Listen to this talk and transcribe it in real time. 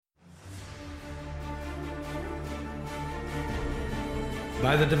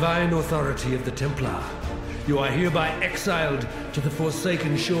By the divine authority of the Templar, you are hereby exiled to the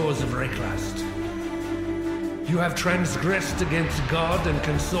forsaken shores of Rayclast. You have transgressed against God and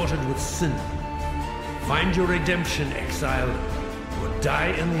consorted with sin. Find your redemption, Exile, or die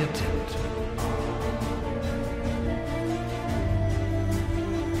in the attempt.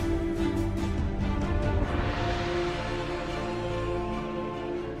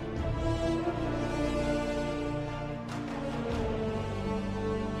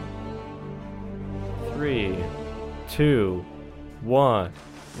 Three, 2, 1,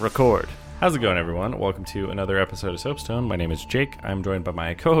 record. How's it going, everyone? Welcome to another episode of Soapstone. My name is Jake. I'm joined by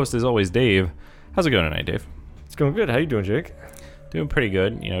my co-host, as always, Dave. How's it going tonight, Dave? It's going good. How you doing, Jake? Doing pretty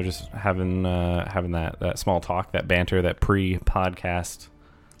good. You know, just having that small talk, that banter, that pre-podcast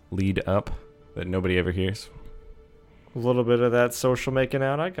lead up that nobody ever hears. A little bit of that social making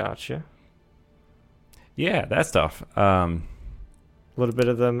out. I got you. Yeah, that stuff. A little bit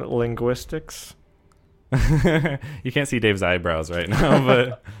of them linguistics. You can't see Dave's eyebrows right now,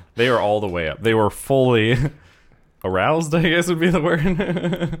 but they are all the way up. They were fully aroused, I guess would be the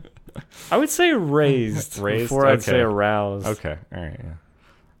word. I would say raised, before I'd say aroused. Okay, all right,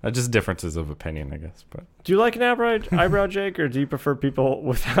 yeah. Just differences of opinion, I guess. But do you like an eyebrow, Jake, or do you prefer people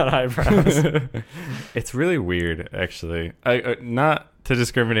without eyebrows? It's really weird, actually. Not to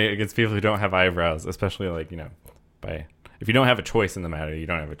discriminate against people who don't have eyebrows, especially if you don't have a choice in the matter, you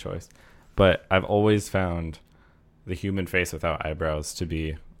don't have a choice. But I've always found the human face without eyebrows to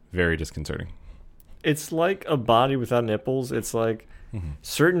be very disconcerting. It's like a body without nipples. It's like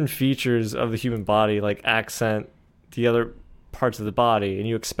certain features of the human body like accent the other parts of the body, and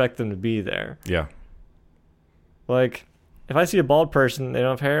you expect them to be there. Yeah. Like, if I see a bald person, they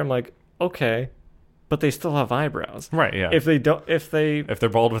don't have hair, I'm like, okay, but they still have eyebrows. Right, yeah. If they're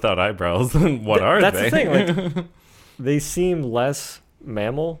bald without eyebrows, then what are that's they? That's the thing. Like, they seem less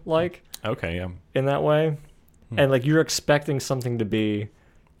mammal-like. Okay, yeah. In that way. And like you're expecting something to be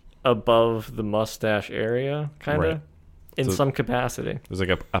above the mustache area, kind of, in some capacity. There's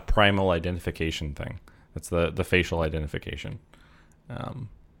like a primal identification thing. That's the facial identification,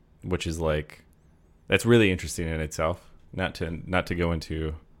 which is like, that's really interesting in itself. Not to go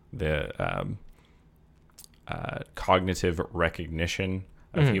into the cognitive recognition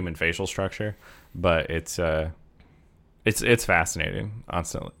of human facial structure, but it's fascinating.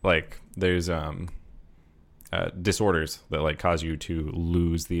 Honestly, like there's disorders that like cause you to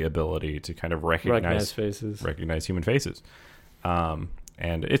lose the ability to kind of recognize human faces,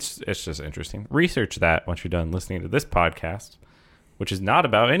 and it's just interesting. Research that once you're done listening to this podcast, which is not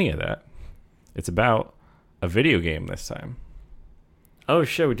about any of that. It's about a video game this time. Oh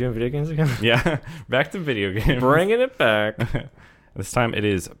shit, we're doing video games again? Yeah, back to video games. Bringing it back. This time it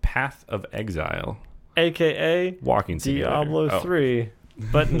is Path of Exile. AKA Walking Diablo 3,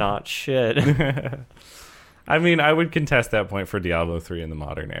 but not shit. I mean, I would contest that point for Diablo 3 in the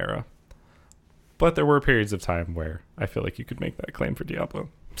modern era. But there were periods of time where I feel like you could make that claim for Diablo.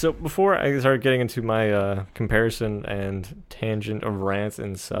 So before I start getting into my comparison and tangent of rants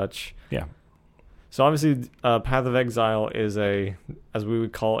and such. Yeah. So obviously, Path of Exile is as we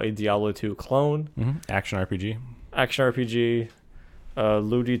would call, a Diablo 2 clone. Mm-hmm. Action RPG.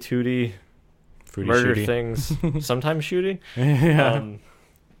 Looty tooty. Fruity murder shooty. Things, sometimes shooty. Yeah.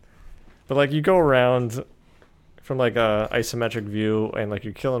 But like you go around from like a isometric view, and like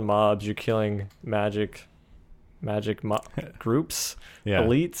you're killing mobs, you're killing magic groups,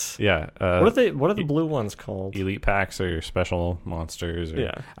 elites. Yeah. What are the blue ones called? Elite packs or special monsters. Or,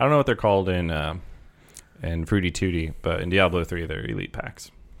 yeah. I don't know what they're called in Fruity Tooty, but in Diablo 3 they're elite packs.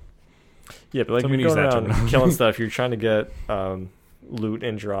 Yeah, but like you're going around killing stuff. You're trying to get loot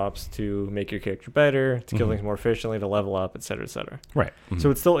and drops to make your character better, to kill things more efficiently, to level up, etc., etc. Right.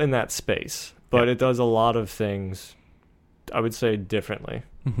 So it's still in that space, but it does a lot of things, I would say, differently.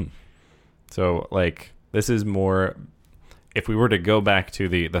 So like this is more, if we were to go back to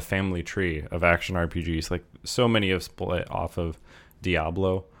the family tree of action RPGs, like so many have split off of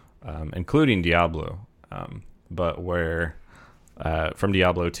Diablo, including Diablo, but where from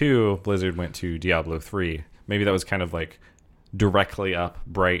Diablo 2 Blizzard went to Diablo 3. Maybe that was kind of like directly up,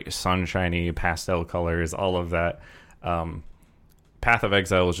 bright, sunshiny, pastel colors, all of that. Path of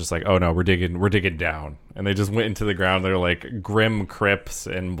Exile was just like, oh no, we're digging down, and they just went into the ground. They're like grim crypts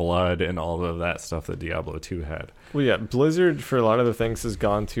and blood and all of that stuff that Diablo 2 had. Well, yeah, Blizzard for a lot of the things has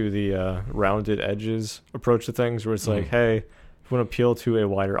gone to the rounded edges approach to things, where it's like, hey, if we want to appeal to a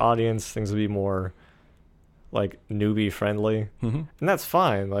wider audience, things will be more like newbie friendly, and that's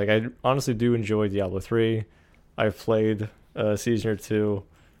fine. Like I honestly do enjoy Diablo 3. I've played a season or two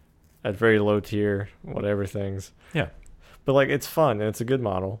at very low tier, whatever things. Yeah. But like it's fun and it's a good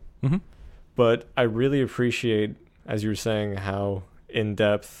model. Mm-hmm. But I really appreciate, as you were saying, how in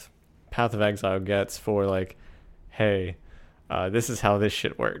depth Path of Exile gets for like, hey, this is how this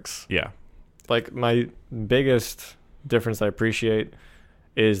shit works. Yeah. Like my biggest difference I appreciate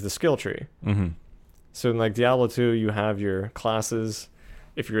is the skill tree. Mm-hmm. So in like Diablo 2, you have your classes.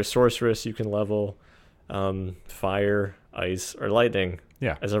 If you're a sorceress, you can level fire, ice, or lightning.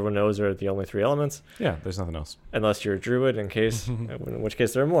 Yeah. As everyone knows, are the only 3 elements. Yeah, there's nothing else. Unless you're a druid, in which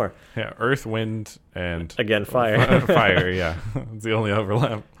case there are more. Yeah, earth, wind, and... Again, fire. Fire, yeah. It's the only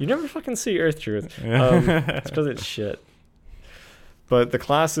overlap. You never fucking see earth druid. Yeah. It's because it's shit. But the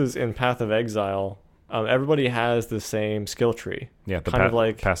classes in Path of Exile, everybody has the same skill tree. Yeah, the kind of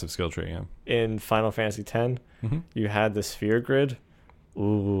like passive skill tree, yeah. in Final Fantasy X, you had the sphere grid.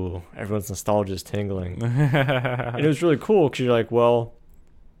 Ooh, everyone's nostalgia is tingling. And it was really cool because you're like, well,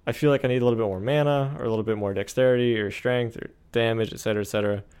 I feel like I need a little bit more mana or a little bit more dexterity or strength or damage, etc.,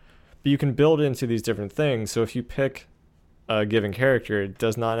 etc. But you can build into these different things. So if you pick a given character, it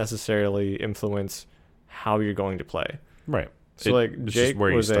does not necessarily influence how you're going to play. Right. So like Jake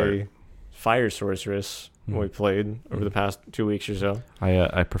was a fire sorceress when we played over the past 2 weeks or so.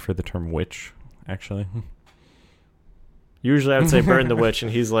 I prefer the term witch, actually. Usually I would say burn the witch,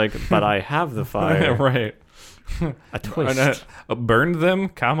 and he's like, but I have the fire. Right. A twist. Burned them,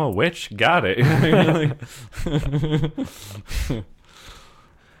 comma, witch, got it.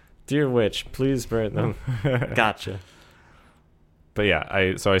 Dear witch, please burn them. Gotcha. But yeah,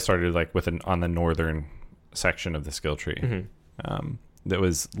 I started like on the northern section of the skill tree. That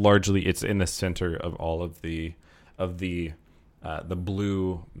was largely, it's in the center of all of the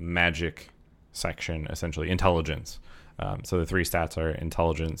blue magic section, essentially intelligence. So the 3 stats are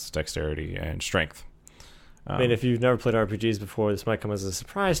intelligence, dexterity, and strength. I mean, if you've never played RPGs before, this might come as a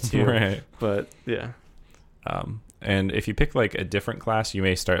surprise to you. Right. But yeah. And if you pick like a different class, you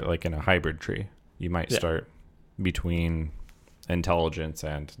may start like in a hybrid tree. You might start between intelligence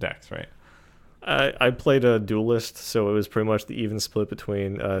and dex, right? I played a duelist, so it was pretty much the even split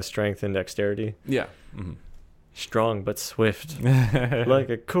between strength and dexterity. Yeah. Mm-hmm. Strong but swift, like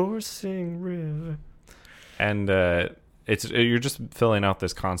a coursing river. And you're just filling out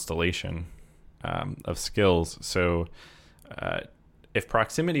this constellation of skills. So if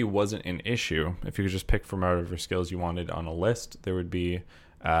proximity wasn't an issue, if you could just pick from whatever skills you wanted on a list, there would be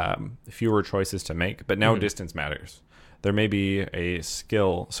fewer choices to make. But now distance matters. There may be a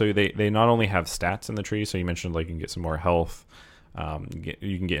skill. So they not only have stats in the tree, so you mentioned like you can get some more health,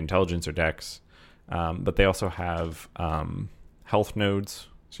 you can get intelligence or dex, but they also have health nodes,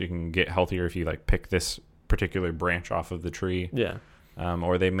 so you can get healthier if you like pick this particular branch off of the tree. Yeah.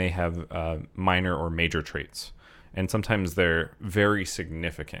 Or they may have minor or major traits, and sometimes they're very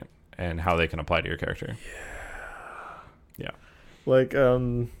significant in how they can apply to your character. Yeah. Like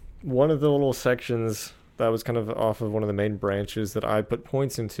one of the little sections that was kind of off of one of the main branches that I put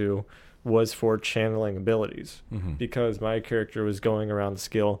points into was for channeling abilities, because my character was going around the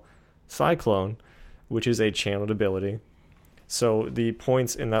skill Cyclone, which is a channeled ability. So the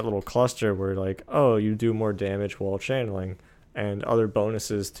points in that little cluster were like, oh, you do more damage while channeling and other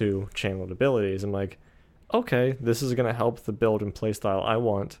bonuses to channeled abilities. I'm like, okay, this is going to help the build and playstyle I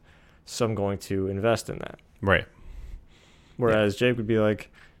want, so I'm going to invest in that. Right. Whereas Jake would be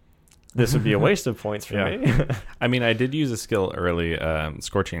like, this would be a waste of points for me. I mean, I did use a skill early,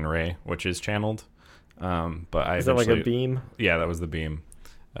 Scorching Ray, which is channeled. But I Is that like a beam? Yeah, that was the beam.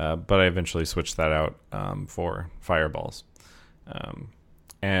 But I eventually switched that out for fireballs.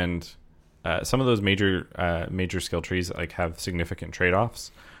 And some of those major skill trees like have significant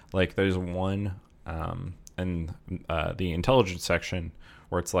trade-offs. Like there's one in the intelligence section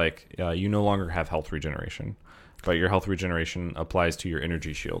where it's like you no longer have health regeneration, but your health regeneration applies to your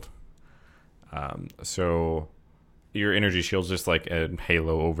energy shield. So your energy shield's just like a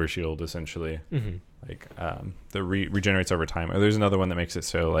halo overshield essentially. Like the regenerates over time. Or there's another one that makes it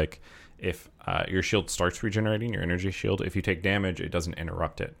so like if your shield starts regenerating, your energy shield, if you take damage, it doesn't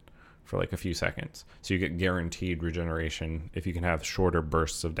interrupt it for like a few seconds. So you get guaranteed regeneration if you can have shorter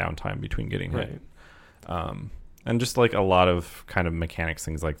bursts of downtime between getting hit. And just like a lot of kind of mechanics,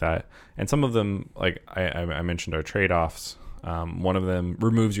 things like that. And some of them, like I mentioned, are trade-offs. One of them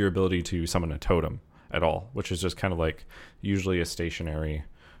removes your ability to summon a totem at all, which is just kind of like usually a stationary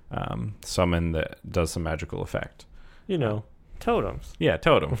summon that does some magical effect. You know, totems. Yeah,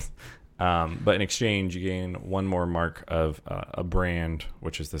 totems. But in exchange, you gain one more mark of a brand,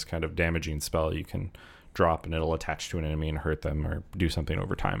 which is this kind of damaging spell you can drop, and it'll attach to an enemy and hurt them or do something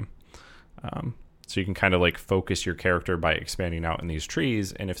over time. So you can kind of like focus your character by expanding out in these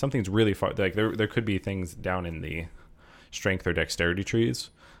trees. And if something's really far, like there could be things down in the strength or dexterity trees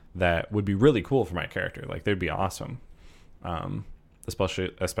that would be really cool for my character. Like they'd be awesome,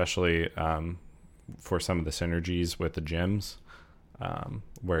 especially for some of the synergies with the gems.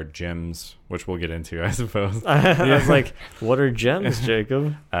 Where gems, which we'll get into, I suppose. I was like, what are gems,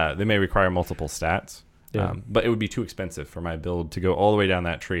 Jacob? They may require multiple stats, Yeah. but it would be too expensive for my build to go all the way down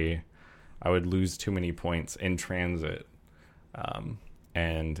that tree. I would lose too many points in transit,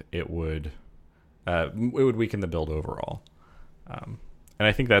 and it would weaken the build overall. And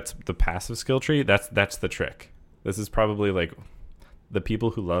I think that's the passive skill tree. That's the trick. This is probably like the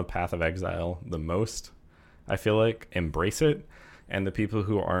people who love Path of Exile the most, I feel like, embrace it. And the people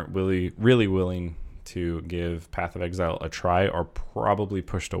who aren't really willing to give Path of Exile a try are probably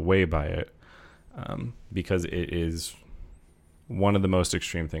pushed away by it, because it is one of the most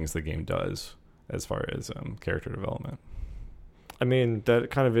extreme things the game does as far as character development. I mean,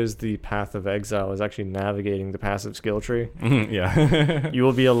 that kind of is the Path of Exile, is actually navigating the passive skill tree. Yeah. You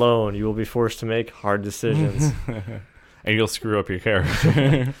will be alone. You will be forced to make hard decisions. And you'll screw up your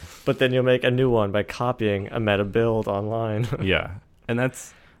character. But then you'll make a new one by copying a meta build online. Yeah. And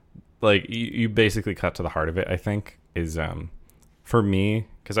that's like you basically cut to the heart of it, I think, is for me,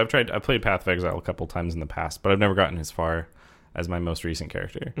 because I played Path of Exile a couple times in the past, but I've never gotten as far as my most recent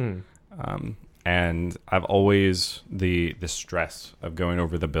character. And I've always the stress of going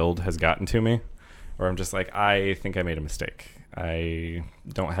over the build has gotten to me, where I'm just like, I think I made a mistake. I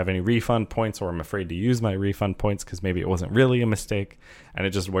don't have any refund points, or I'm afraid to use my refund points because maybe it wasn't really a mistake, and it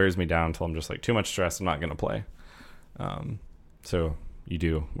just wears me down until I'm just like, too much stress, I'm not going to play. So you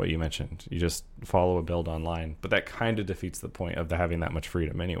do what you mentioned. You just follow a build online, but that kind of defeats the point of having that much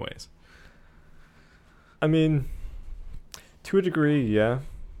freedom anyways. I mean, to a degree, yeah.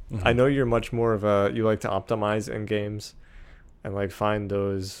 Mm-hmm. I know you're much more of you like to optimize in games and like find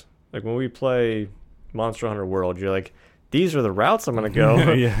those, like when we play Monster Hunter World, you're like, these are the routes I'm going to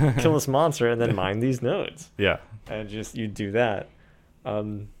go. Yeah. Kill this monster and then mine these nodes. Yeah. And just, you do that.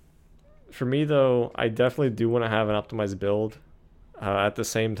 For me, though, I definitely do want to have an optimized build. At the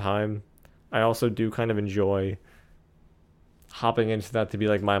same time, I also do kind of enjoy hopping into that to be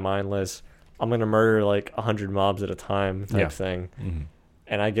like my mindless, I'm going to murder like 100 mobs at a time type thing. Mm-hmm.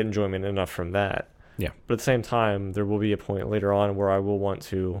 And I get enjoyment enough from that. Yeah. But at the same time, there will be a point later on where I will want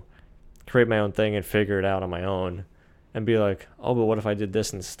to create my own thing and figure it out on my own and be like, oh, but what if I did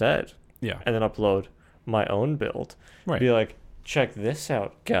this instead? Yeah. And then upload my own build. Right. Be like, check this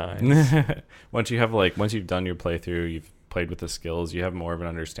out, guys. Once you've done your playthrough, you've played with the skills, you have more of an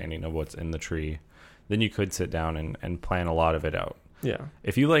understanding of what's in the tree, then you could sit down and plan a lot of it out. Yeah.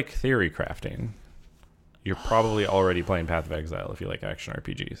 If you like theory crafting, you're probably already playing Path of Exile if you like action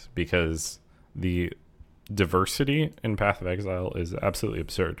RPGs, because the diversity in Path of Exile is absolutely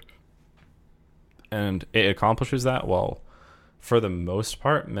absurd. And it accomplishes that while, for the most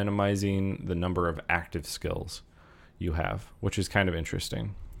part, minimizing the number of active skills you have, which is kind of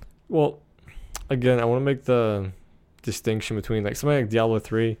interesting. Well, again, I want to make the distinction between like something like Diablo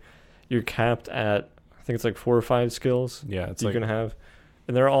 3, you're capped at, I think it's like 4 or 5 skills. Yeah, it's you like, can have,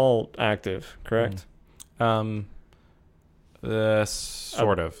 and they're all active, correct? Sort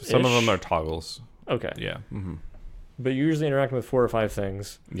of. Some of them are toggles. Okay. Yeah. Mm-hmm. But you're usually interacting with 4 or 5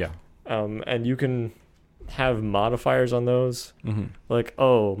 things. Yeah. And you can have modifiers on those. Mm-hmm. Like,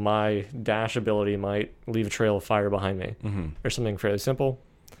 oh, my dash ability might leave a trail of fire behind me, Mm-hmm. or something fairly simple.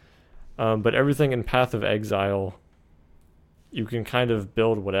 But everything in Path of Exile, you can kind of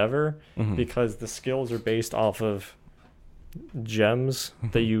build whatever, Mm-hmm. because the skills are based off of gems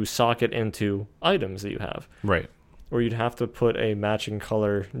that you socket into items that you have. Right. Or you'd have to put a matching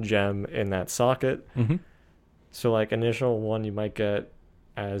color gem in that socket. Mm-hmm. So like initial one you might get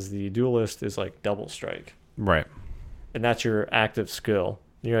as the duelist is like double strike. Right. And that's your active skill.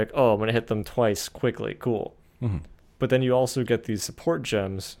 And you're like, oh, I'm going to hit them twice quickly. Cool. Mm-hmm. But then you also get these support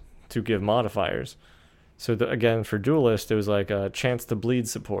gems to give modifiers. So again, for duelist, it was like a chance to bleed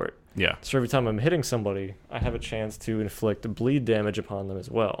support. Yeah. So every time I'm hitting somebody, I have a chance to inflict bleed damage upon them as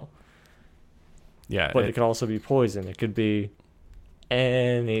well. Yeah. But it could also be poison. It could be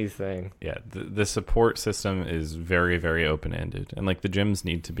anything. Yeah. The support system is very, very open-ended. And like the gems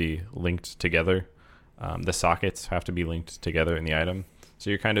need to be linked together. The sockets have to be linked together in the item. So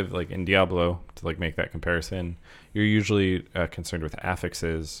you're kind of like in Diablo, to like make that comparison, you're usually concerned with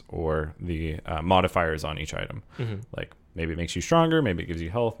affixes or the modifiers on each item. Mm-hmm. Like maybe it makes you stronger, maybe it gives you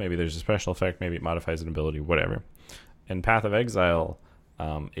health, maybe there's a special effect, maybe it modifies an ability, whatever. In Path of Exile,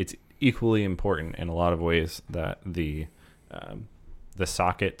 it's equally important in a lot of ways that the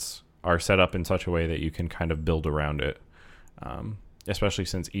sockets are set up in such a way that you can kind of build around it, especially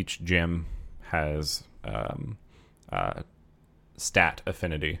since each gem has stat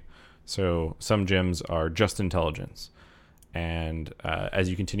affinity. So some gems are just intelligence, and as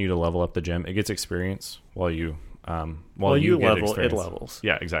you continue to level up the gem, it gets experience while you get level, experience. it levels.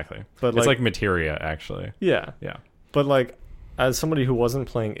 Yeah, exactly. But it's like materia, actually. Yeah. Yeah. But like, as somebody who wasn't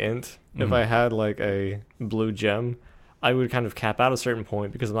playing int, if I had like a blue gem, I would kind of cap out a certain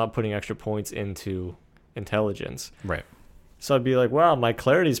point because I'm not putting extra points into intelligence. Right. So I'd be like, wow, my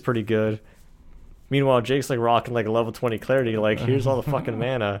clarity's pretty good. Meanwhile, Jake's like rocking like a level 20 clarity, like here's all the fucking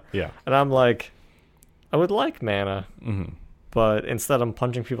mana. Yeah. And I'm like, I would like mana, but instead I'm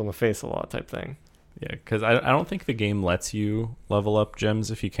punching people in the face a lot type thing. Yeah, because I don't think the game lets you level up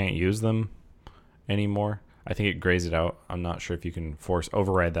gems if you can't use them anymore. I think it grays it out. I'm not sure if you can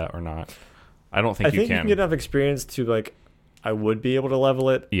override that or not. I don't think you can. I think you can get enough experience to like, I would be able to level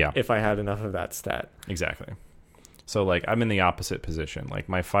it if I had enough of that stat. Exactly. So like I'm in the opposite position. Like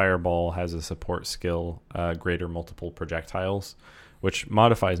my fireball has a support skill, greater multiple projectiles, which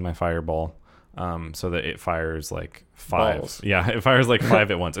modifies my fireball so that it fires like 5. Balls. Yeah, it fires like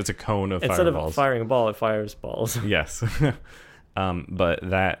 5 at once. It's a cone of Instead fireballs. of firing a ball, it fires balls. Yes. But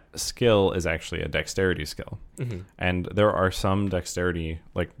that skill is actually a dexterity skill. And there are some dexterity,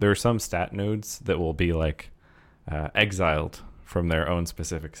 like there are some stat nodes that will be like exiled from their own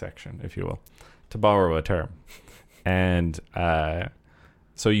specific section, if you will, to borrow a term. And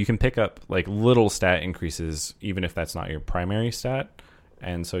so you can pick up like little stat increases even if that's not your primary stat,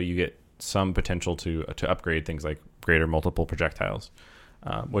 and so you get some potential to upgrade things like greater multiple projectiles,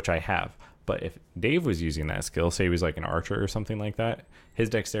 which I have. But if Dave was using that skill, say he was like an archer or something like that, his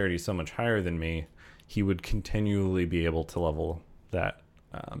dexterity is so much higher than me, he would continually be able to level that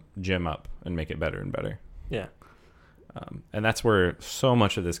gem up and make it better and better. Yeah. And that's where so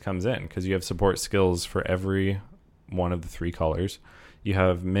much of this comes in, because you have support skills for every one of the 3 colors. You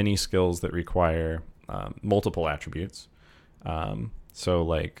have many skills that require multiple attributes. So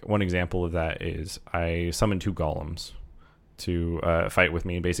like one example of that is I summon 2 golems to fight with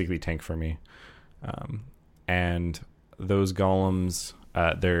me and basically tank for me. And those golems,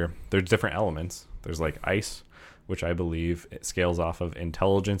 there's different elements. There's like ice, which I believe it scales off of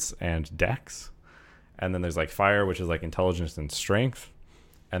intelligence and dex. And then there's like fire, which is like intelligence and strength.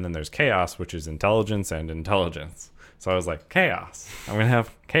 And then there's chaos, which is intelligence and intelligence. So I was like, chaos. I'm going to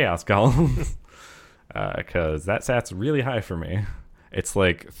have chaos golems. Because that stat's really high for me. It's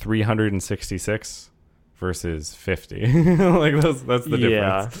like 366 versus 50. Like that's the difference.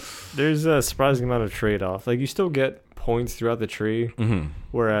 Yeah. There's a surprising amount of trade-off. Like you still get points throughout the tree,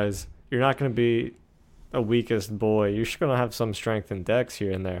 whereas you're not going to be a weakest boy. You're just going to have some strength and dex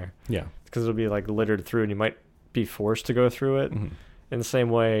here and there. Yeah. Because it'll be like littered through and you might be forced to go through it. In the same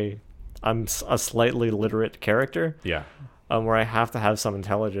way, I'm a slightly literate character. Yeah. Where I have to have some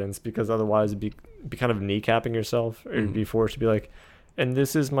intelligence, because otherwise it'd be kind of kneecapping yourself, or you'd be forced to be like, and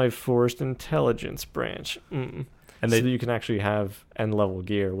this is my forced intelligence branch. And so that you can actually have end level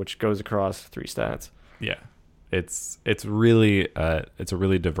gear, which goes across 3 stats. Yeah. It's really it's a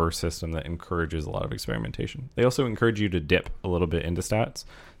really diverse system that encourages a lot of experimentation. They also encourage you to dip a little bit into stats.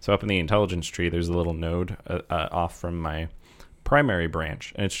 So up in the intelligence tree, there's a little node off from my primary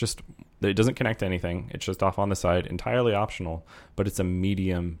branch, and it doesn't connect to anything. It's just off on the side, entirely optional, but it's a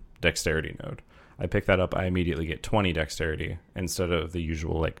medium dexterity node. I pick that up, I immediately get 20 dexterity instead of the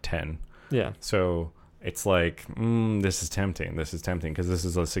usual like 10. Yeah. So it's like, this is tempting because this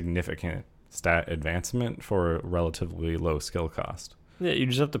is a significant stat advancement for a relatively low skill cost. Yeah, you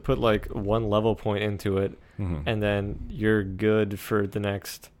just have to put like 1 level point into it, and then you're good for the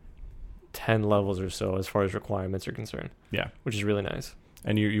next 10 levels or so as far as requirements are concerned. Yeah, which is really nice.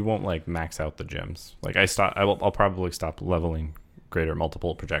 And you won't like max out the gems. Like I'll probably stop leveling greater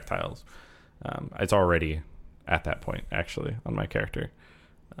multiple projectiles. It's already at that point actually on my character,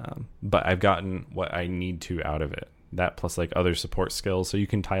 but I've gotten what I need to out of it. That plus like other support skills, so you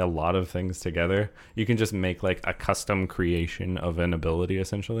can tie a lot of things together. You can just make like a custom creation of an ability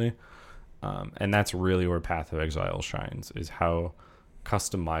essentially, and that's really where Path of Exile shines, is how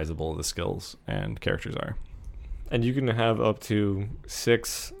customizable the skills and characters are. And you can have up to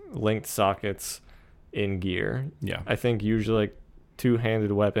 6 linked sockets in gear. Yeah, I think usually like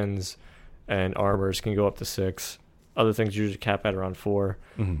 2-handed weapons and armors can go up to 6. Other things usually cap at around 4.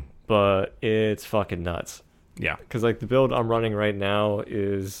 But it's fucking nuts. Yeah, because like the build I'm running right now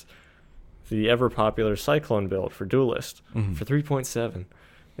is the ever popular Cyclone build for Duelist for 3.7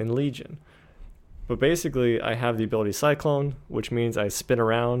 in Legion. But basically, I have the ability Cyclone, which means I spin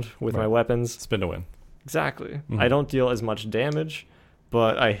around with my weapons. Spin to win. Exactly. I don't deal as much damage,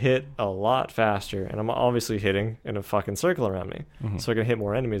 but I hit a lot faster, and I'm obviously hitting in a fucking circle around me, so I can hit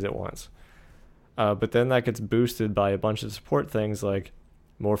more enemies at once. But then that gets boosted by a bunch of support things like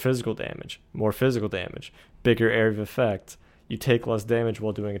more physical damage, bigger area of effect. You take less damage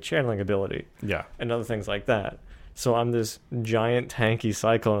while doing a channeling ability. Yeah. And other things like that. So I'm this giant tanky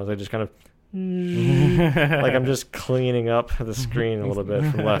cyclone as I just kind of like I'm just cleaning up the screen a little bit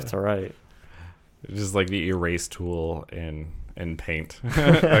from left to right. Just like the erase tool in paint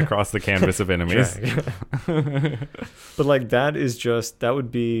across the canvas of enemies. But like that would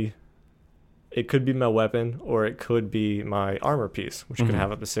be, it could be my weapon or it could be my armor piece, which could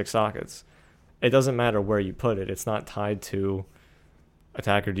have up to 6 sockets. It doesn't matter where you put it. It's not tied to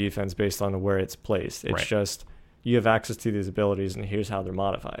attack or defense based on where it's placed. It's just you have access to these abilities and here's how they're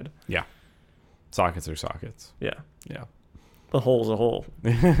modified. Yeah. Sockets are sockets. Yeah. Yeah. A hole's a hole.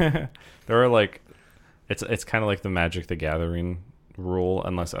 There are like, it's kind of like the Magic the Gathering rule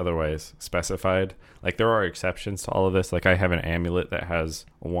unless otherwise specified. Like there are exceptions to all of this. Like I have an amulet that has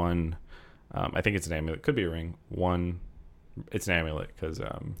one, I think it's an amulet, could be a ring, it's an amulet because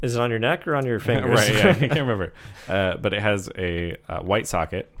is it on your neck or on your fingers? Right, yeah, I can't remember. But it has a white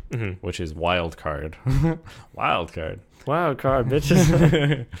socket, which is wild card. Wild card,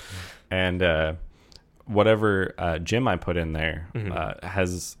 bitches. And whatever gem I put in there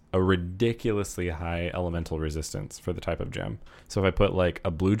has a ridiculously high elemental resistance for the type of gem. So if I put like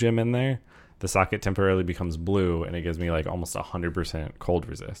a blue gem in there, the socket temporarily becomes blue and it gives me like almost 100% cold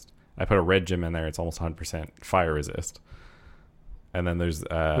resist. I put a red gem in there, it's almost 100% fire resist. And then there's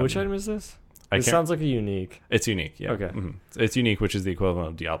which item is this? It sounds like a unique. It's unique, yeah. Okay. It's unique, which is the equivalent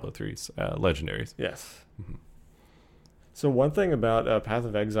of Diablo 3's legendaries. Yes. So one thing about Path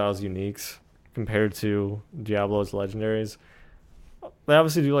of Exile's uniques compared to Diablo's legendaries, they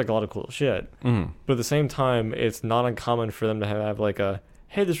obviously do like a lot of cool shit. But at the same time, it's not uncommon for them to have like a,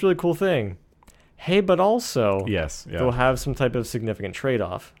 hey, this really cool thing. Hey, but also they'll have some type of significant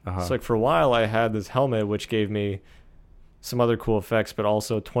trade-off. So like for a while, I had this helmet which gave me some other cool effects, but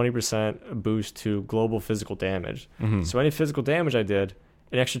also 20% boost to global physical damage. So any physical damage I did,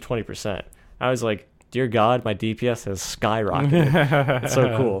 an extra 20%. I was like, dear God, my DPS has skyrocketed. It's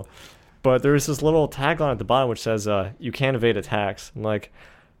so cool. But there's this little tagline at the bottom which says, you can't evade attacks. I'm like,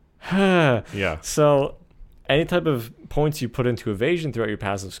 yeah. So any type of points you put into evasion throughout your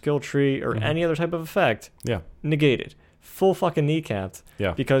passive skill tree or any other type of effect, negated. Full fucking kneecapped.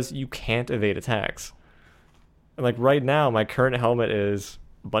 Yeah. Because you can't evade attacks. And like right now, my current helmet is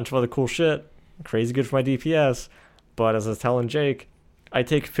a bunch of other cool shit, crazy good for my DPS. But as I was telling Jake, I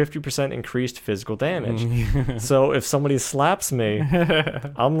take 50% increased physical damage. So if somebody slaps me,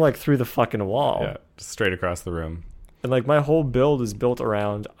 I'm like through the fucking wall. Yeah, just straight across the room. And like my whole build is built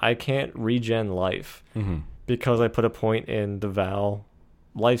around I can't regen life because I put a point in the Val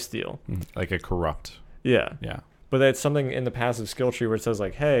lifesteal. Like a corrupt. Yeah. Yeah. But that's something in the passive skill tree where it says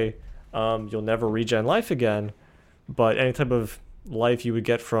like, hey, you'll never regen life again. But any type of life you would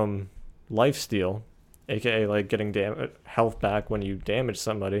get from lifesteal, aka like getting health back when you damage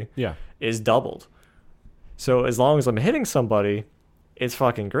somebody, is doubled. So as long as I'm hitting somebody, it's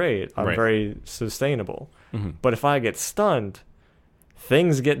fucking great. I'm very sustainable. But if I get stunned,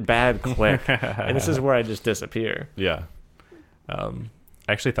 things get bad quick, and this is where I just disappear. Yeah. I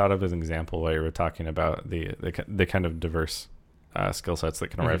actually thought of as an example while you were talking about the kind of diverse skill sets that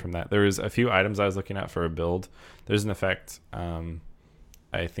can arise from that. There was a few items I was looking at for a build. There's an effect.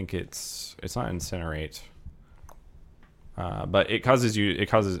 I think it's not incinerate, but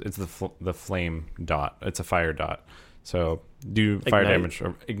it's the flame dot. It's a fire dot. So do fire damage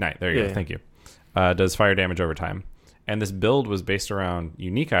or ignite. There you go. Thank you. Does fire damage over time. And this build was based around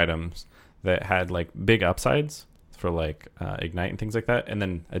unique items that had like big upsides for like ignite and things like that. And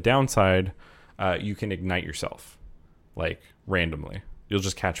then a downside, you can ignite yourself like randomly. You'll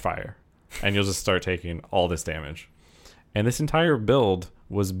just catch fire and you'll just start taking all this damage. And this entire build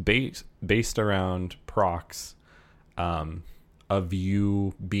was based around procs of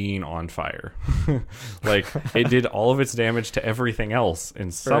you being on fire. Like it did all of its damage to everything else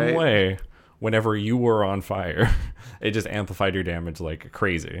in some way whenever you were on fire. It just amplified your damage like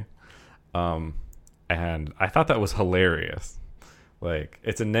crazy. And I thought that was hilarious. Like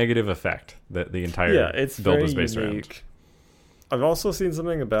it's a negative effect that the entire build was based around. I've also seen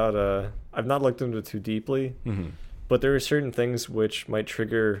something about I've not looked into it too deeply, but there are certain things which might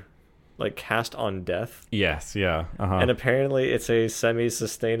trigger like cast on death. Yes, yeah. And apparently it's a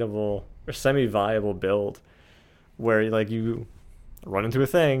semi-sustainable or semi-viable build where like you run into a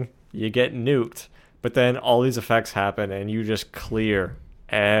thing, you get nuked, but then all these effects happen and you just clear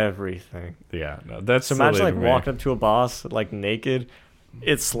everything. Yeah, no, that's so imagine like walking up to a boss like naked,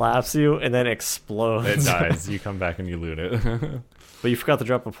 it slaps you and then explodes. It dies. You come back and you loot it. but you forgot to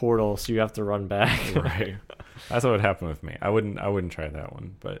drop a portal, so you have to run back. Right. That's what would happen with me. I wouldn't try that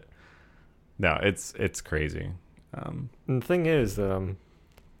one, but no, it's crazy. And the thing is that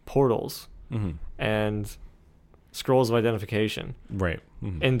portals and scrolls of identification. Right.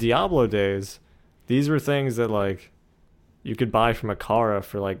 Mm-hmm. In Diablo days, these were things that like you could buy from Akara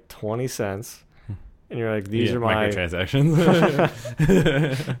for like 20 cents. And you're like, these are my microtransactions.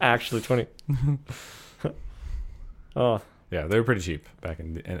 Actually 20. Oh. Yeah, they were pretty cheap back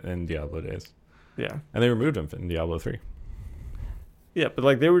in Diablo days. Yeah. And they removed them in Diablo 3. Yeah, but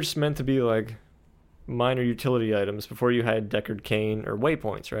like they were just meant to be like minor utility items before you had Deckard Cain or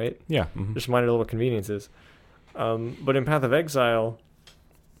waypoints, right? Yeah. Mm-hmm. Just minor little conveniences. But in Path of Exile,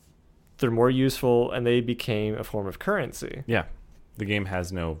 they're more useful and they became a form of currency. Yeah. The game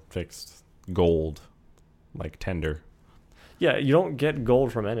has no fixed gold, like tender. Yeah, you don't get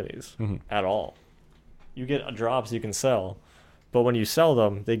gold from enemies at all. You get drops you can sell, but when you sell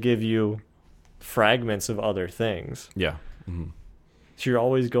them, they give you fragments of other things. Yeah. Mm-hmm. So you're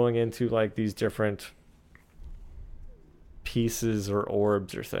always going into like these different pieces or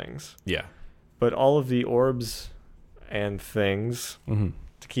orbs or things. Yeah. But all of the orbs and things,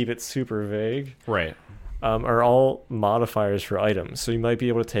 to keep it super vague, right, are all modifiers for items. So you might be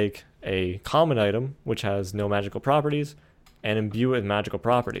able to take a common item, which has no magical properties, and imbue it with magical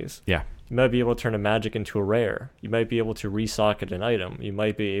properties. Yeah. You might be able to turn a magic into a rare. You might be able to resocket an item. You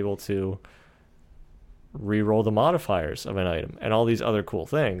might be able to re-roll the modifiers of an item and all these other cool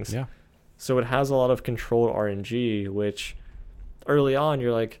things. Yeah. So it has a lot of controlled RNG, which early on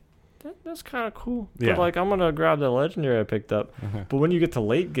you're like, that's kind of cool. Yeah. But like, I'm going to grab the legendary I picked up. But when you get to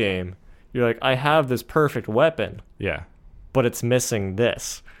late game, you're like, I have this perfect weapon. Yeah. But it's missing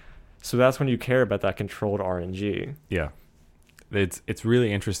this. So that's when you care about that controlled RNG. Yeah. It's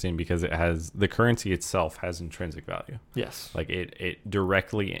really interesting because it has the currency itself has intrinsic value. Yes. Like it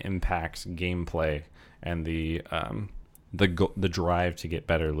directly impacts gameplay and the drive to get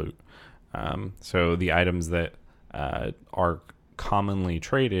better loot. So the items that are commonly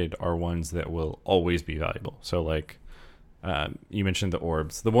traded are ones that will always be valuable. So like you mentioned the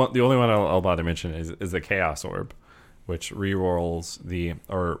orbs. The only one I'll bother mention is the Chaos Orb, which rerolls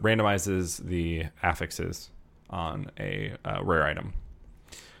or randomizes the affixes on a rare item.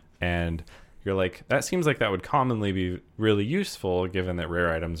 And you're like, that seems like that would commonly be really useful given that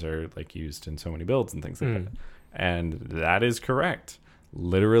rare items are like used in so many builds and things like that. And that is correct.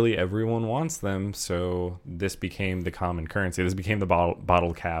 Literally everyone wants them, so this became the common currency. This became the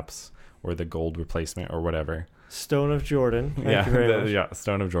bottle caps or the gold replacement or whatever. Stone of Jordan. Thank you very much. Yeah,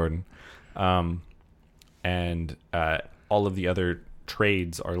 Stone of Jordan. And all of the other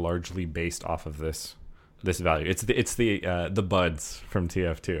trades are largely based off of this value. It's the buds from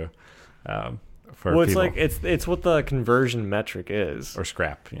TF2. Well, it's like it's what the conversion metric is, or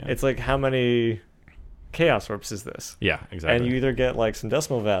scrap. Yeah. It's like how many Chaos Orbs is this? Yeah, exactly. And you either get like some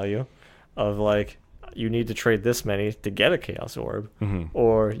decimal value of like you need to trade this many to get a Chaos Orb,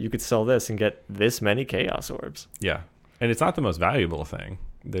 or you could sell this and get this many Chaos Orbs. Yeah, and it's not the most valuable thing.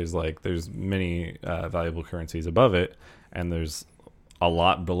 There's many valuable currencies above it, and there's a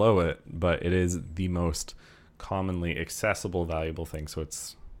lot below it, but it is the most commonly accessible valuable thing. So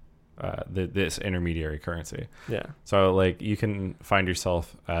it's this intermediary currency. Yeah. So like you can find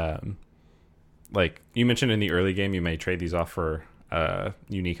yourself like you mentioned in the early game, you may trade these off for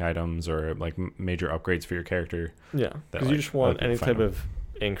unique items or like major upgrades for your character. Yeah, because you just want any type of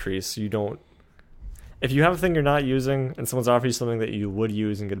increase. You don't. If you have a thing you're not using and someone's offering you something that you would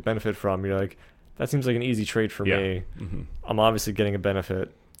use and get a benefit from, you're like, that seems like an easy trade for me. I'm obviously getting a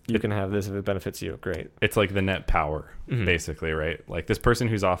benefit. You can have this if it benefits you. Great. It's like the net power, basically, right? Like this person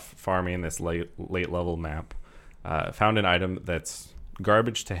who's off farming this late level map found an item that's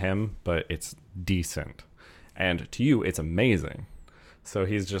garbage to him, but it's decent, and to you, it's amazing. So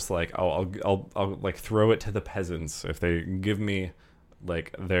he's just like, oh, I'll like throw it to the peasants if they give me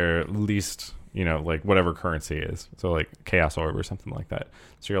like their least, like whatever currency is. So like Chaos Orb or something like that.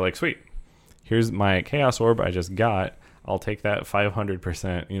 So you're like, sweet. Here's my Chaos Orb I just got. I'll take that 500%,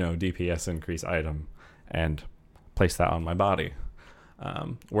 DPS increase item and place that on my body.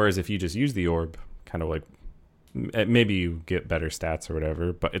 Whereas if you just use the orb, kind of like, maybe you get better stats or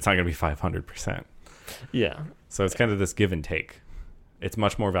whatever, but it's not going to be 500%. Yeah. So it's kind of this give and take. It's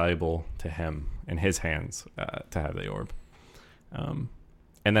much more valuable to him in his hands to have the orb.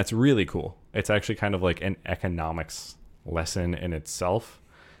 And that's really cool. It's actually kind of like an economics lesson in itself.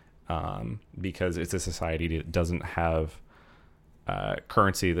 Because it's a society that doesn't have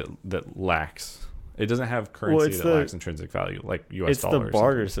currency that lacks. It doesn't have currency that lacks intrinsic value, like U.S. dollars. It's the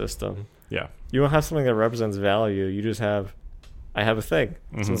barter system. Yeah. You don't have something that represents value. You just have I have a thing.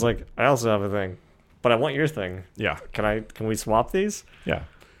 So it's like, I also have a thing, but I want your thing. Yeah. Can we swap these? Yeah.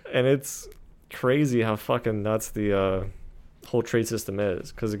 And it's crazy how fucking nuts the whole trade system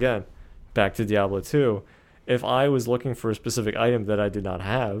is. Because again, back to Diablo 2, if I was looking for a specific item that I did not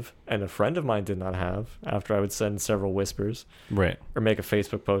have, and a friend of mine did not have, after I would send several whispers, Right. or make a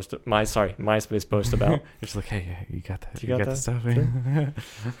Facebook post, MySpace post about, It's like, hey, you got that? You got the that? stuff?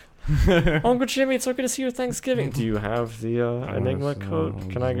 Uncle Jimmy, it's so good to see you at Thanksgiving. Do you have the Enigma code?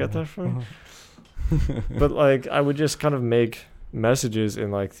 Can I get that from you? But like, I would just kind of make messages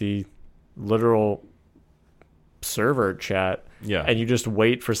in like the literal server chat, Yeah. and you just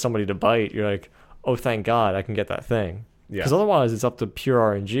wait for somebody to bite. You're like, oh, thank God, I can get that thing. Yeah. Because otherwise, it's up to pure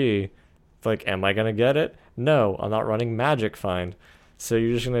RNG. Like, am I gonna get it? No, I'm not running Magic Find. So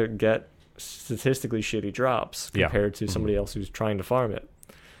you're just gonna get statistically shitty drops compared to somebody else who's trying to farm it.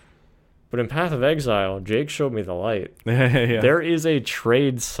 But in Path of Exile, Jake showed me the light. Yeah. There is a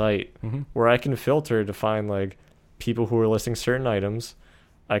trade site Mm-hmm. where I can filter to find like people who are listing certain items.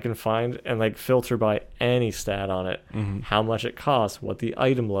 I can find and like filter by any stat on it, how much it costs, what the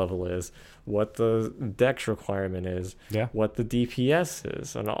item level is, what the dex requirement is, Yeah. what the DPS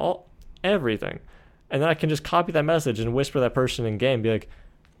is, and everything. And then I can just copy that message and whisper that person in game, be like,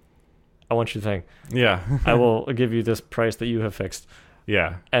 I want your thing. Yeah. I will give you this price that you have fixed.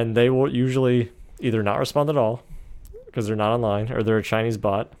 Yeah. And they will usually either not respond at all because they're not online, or they're a Chinese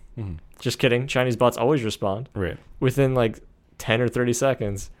bot. Mm-hmm. Just kidding. Chinese bots always respond. Right. Within like 10 or 30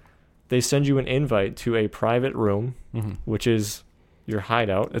 seconds, they send you an invite to a private room, which is your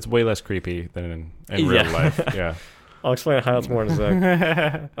hideout. It's way less creepy than in real life. Yeah. I'll explain hideouts more in a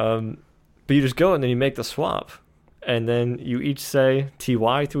sec. But you just go and then you make the swap. And then you each say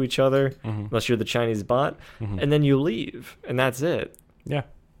TY to each other, unless you're the Chinese bot, and then you leave. And that's it. Yeah.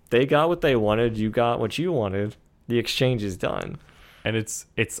 They got what they wanted. You got what you wanted. The exchange is done. And it's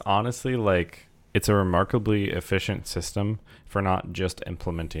honestly like, it's a remarkably efficient system for not just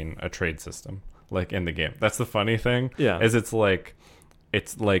implementing a trade system like in the game. That's the funny thing. Yeah. Is it's like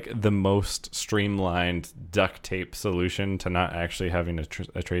the most streamlined duct tape solution to not actually having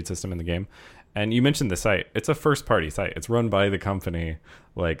a trade system in the game. And you mentioned the site. It's a first party site. It's run by the company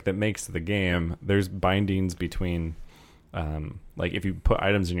like that makes the game. There's bindings between like if you put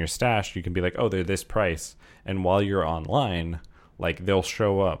items in your stash, you can be like, oh, they're this price. And while you're online, like they'll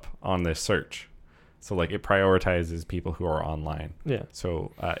show up on this search. So like it prioritizes people who are online. Yeah.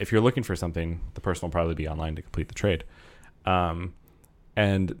 So if you're looking for something, the person will probably be online to complete the trade.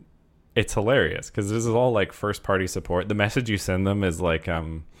 And it's hilarious because this is all like first party support. The message you send them is like,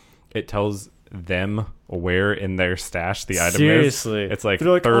 it tells them where in their stash the item Seriously. is. It's like, they're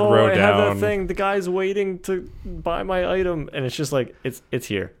like, third oh, row I down. have that thing. The guy's waiting to buy my item. And it's just like, it's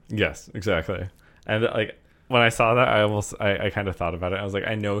here. Yes, exactly. And like when I saw that, I kind of thought about it. I was like,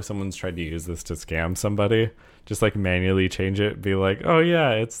 I know someone's tried to use this to scam somebody. Just like manually change it. Be like, oh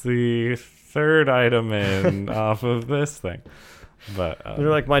yeah, it's the third item in off of this thing. But They're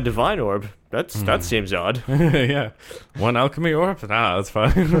like, my divine orb. That seems odd. yeah, one alchemy orb. Nah, that's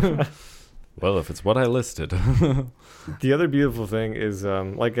fine. Well, if it's what I listed. The other beautiful thing is,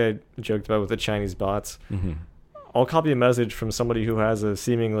 like I joked about with the Chinese bots, I'll copy a message from somebody who has a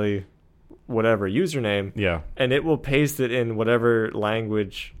seemingly whatever username, Yeah. and it will paste it in whatever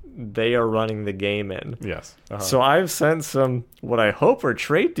language they are running the game in. Yes. So I've sent some what I hope are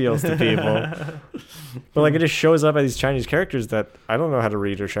trade deals to people, but like it just shows up as these Chinese characters that I don't know how to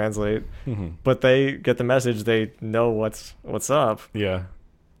read or translate, but they get the message, they know what's up, Yeah.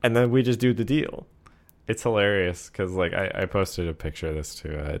 and then we just do the deal. It's hilarious because like I posted a picture of this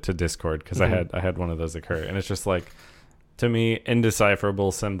to Discord because I had one of those occur, and it's just like, to me,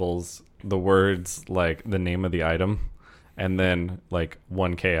 indecipherable symbols, the words like the name of the item, and then like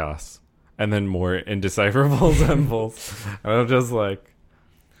one chaos, and then more indecipherable symbols. And I'm just like,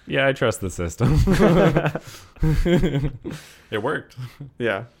 yeah, I trust the system. It worked.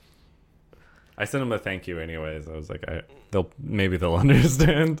 Yeah. I sent them a thank you anyways. I was like, they'll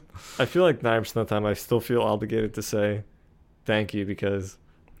understand. I feel like 9% of the time I still feel obligated to say thank you because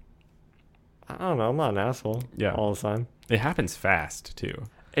I don't know, I'm not an asshole all the time. It happens fast too.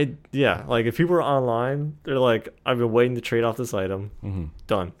 Like if people are online, they're like, I've been waiting to trade off this item.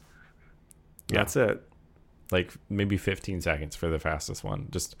 Done. Yeah. That's it. Like maybe 15 seconds for the fastest one.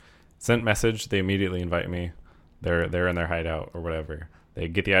 Just sent message, they immediately invite me. They're in their hideout or whatever. They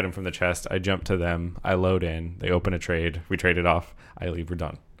get the item from the chest, I jump to them, I load in, they open a trade, we trade it off, I leave, we're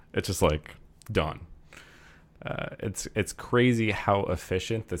done. It's just like done. It's crazy how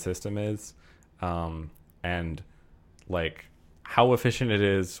efficient the system is, and like how efficient it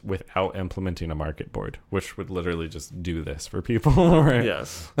is without implementing a market board, which would literally just do this for people. Right?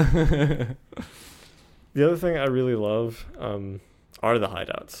 Yes. The other thing I really love are the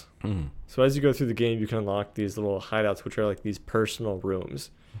hideouts. Mm. So as you go through the game, you can unlock these little hideouts, which are like these personal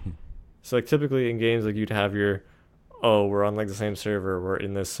rooms. Mhm. So like typically in games, like you'd have your, oh, we're on like the same server, we're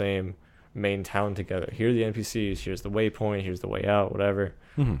in the same main town together. Here are the NPCs, here's the waypoint, here's the way out, whatever.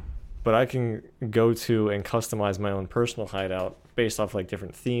 Mhm. But I can go to and customize my own personal hideout based off like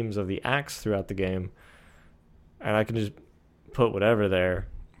different themes of the acts throughout the game. And I can just put whatever there.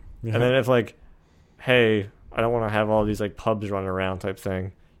 Yeah. And then if like, hey, I don't want to have all these like pubs running around type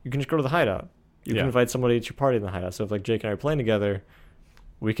thing, you can just go to the hideout. You Yeah. can invite somebody to your party in the hideout. So if like Jake and I are playing together,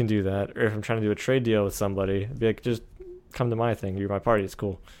 we can do that. Or if I'm trying to do a trade deal with somebody, be like, just come to my thing. You're my party. It's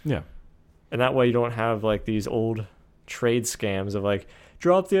cool. Yeah. And that way you don't have like these old trade scams of like,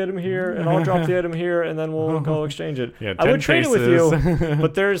 drop the item here and I'll drop the item here and then we'll go exchange it. Yeah, I would trade it with you, faces.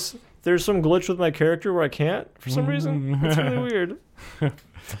 but there's some glitch with my character where I can't for some reason. It's really weird.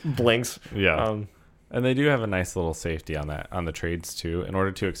 Blinks. Yeah. And they do have a nice little safety on that, on the trades too. In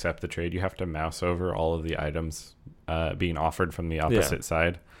order to accept the trade, you have to mouse over all of the items being offered from the opposite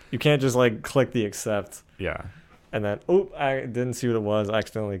side. You can't just like click the accept Yeah. and then, oh, I didn't see what it was. I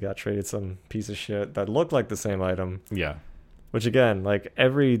accidentally got traded some piece of shit that looked like the same item. Yeah. Which again, like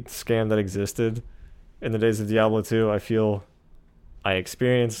every scam that existed in the days of Diablo 2, I feel I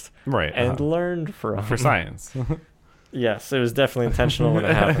experienced Right. and learned from. for science. Yes, it was definitely intentional when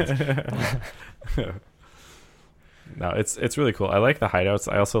it happened. No, it's really cool. I like the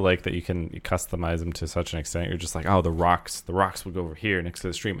hideouts. I also like that you can customize them to such an extent. You're just like, oh, the rocks will go over here next to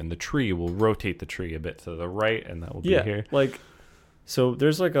the stream, and the tree will rotate the tree a bit to the right, and that will be here. Like, so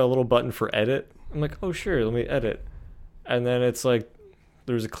there's like a little button for edit. I'm like, oh sure, let me edit. And then it's like,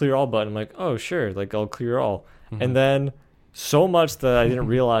 there's a clear all button. I'm like, oh sure, like I'll clear all. Mhm. And then so much that I didn't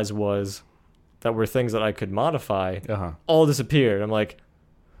realize was that were things that I could modify all disappeared. I'm like,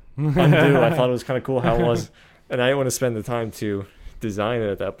 undo. I thought it was kind of cool how it was. And I didn't want to spend the time to design it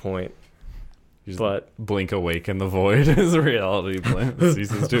at that point. You just But blink awake in the void as reality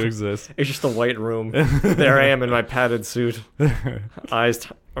ceases to exist. it's just a white room. There I am in my padded suit.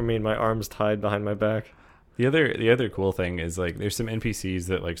 My arms tied behind my back. The other cool thing is like there's some NPCs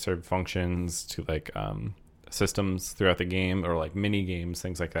that like serve functions to like systems throughout the game, or like mini games,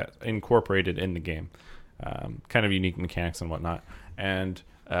 things like that, incorporated in the game. Kind of unique mechanics and whatnot. And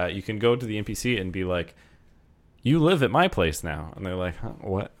you can go to the NPC and be like, you live at my place now. And they're like, huh,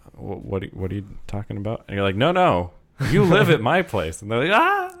 what are you talking about? And you're like, no, you live at my place. And they're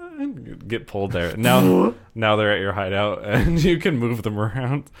like, and get pulled there. Now they're at your hideout and you can move them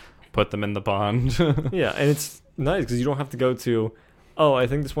around, put them in the pond. Yeah, and it's nice because you don't have to go to, oh, I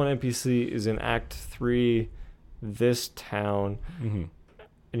think this one NPC is in Act 3, this town, Mm-hmm.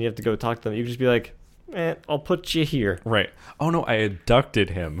 and you have to go talk to them. You just be like, I'll put you here. Right. Oh no, I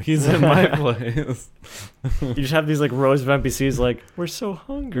abducted him. He's in my place. You just have these like rows of NPCs like, we're so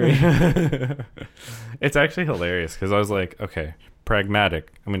hungry. It's actually hilarious because I was like, okay,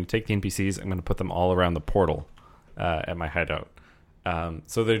 pragmatic. I'm going to take the NPCs. I'm going to put them all around the portal at my hideout.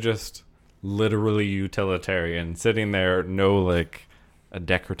 So they're just literally utilitarian, sitting there, no like a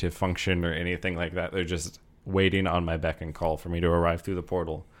decorative function or anything like that. They're just waiting on my beck and call for me to arrive through the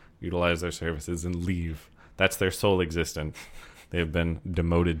portal, utilize their services, and leave. That's their sole existence. They have been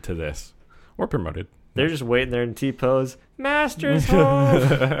demoted to this, or promoted. They're just waiting there in T-pose. Master's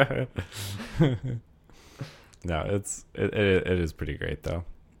home. No, it is pretty great though,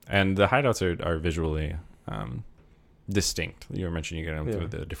 and the hideouts are visually distinct. You were mentioning you get them through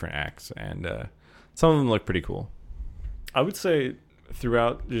the different acts, and some of them look pretty cool. I would say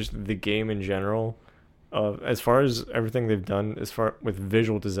throughout just the game in general, as far as everything they've done, as far with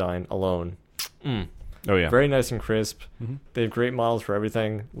visual design alone, Oh yeah, very nice and crisp. Mm-hmm. They have great models for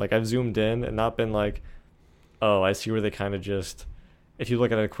everything. Like I've zoomed in and not been like, oh, I see where they kind of just, if you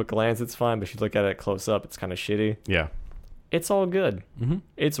look at it at a quick glance, it's fine. But if you look at it close up, it's kind of shitty. Yeah, It's all good. mm-hmm.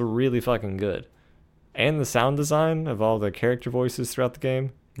 It's really fucking good. And the sound design of all the character voices throughout the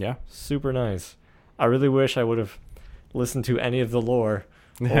game, Yeah, super nice. I really wish I would have listened to any of the lore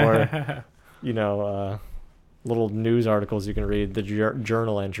or, little news articles you can read, the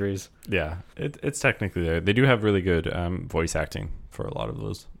journal entries. yeah. It's technically there. They do have really good voice acting for a lot of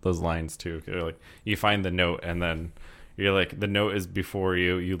those lines too. They're like, you find the note and then you're like, the note is before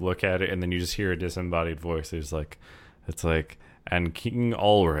you. You look at it and then you just hear a disembodied voice. It's like, and King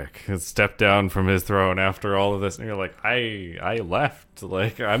Ulrich has stepped down from his throne after all of this. And you're like, I left.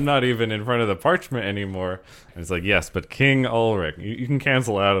 Like, I'm not even in front of the parchment anymore. And it's like, yes, but King Ulrich. You can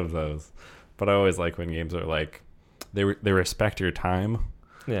cancel out of those. But I always like when games are like, they respect your time.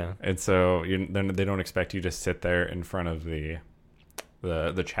 Yeah. And so they don't expect you to sit there in front of the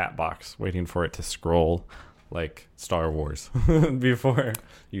chat box waiting for it to scroll like Star Wars before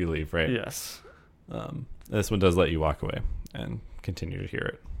you leave, right? Yes. This one does let you walk away and continue to hear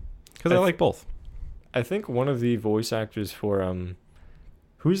it. Because I like both. I think one of the voice actors for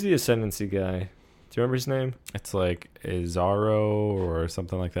who's the Ascendancy guy? Do you remember his name? It's like Izaro or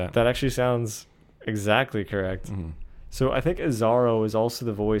something like that. That actually sounds exactly correct. Mm-hmm. So I think Izaro is also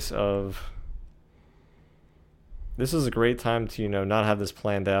the voice of... This is a great time to, not have this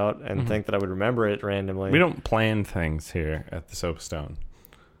planned out and think that I would remember it randomly. We don't plan things here at the Soapstone.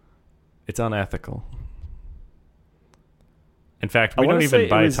 It's unethical. In fact, we don't even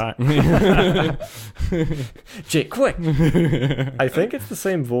buy time. Jake, quick! I think it's the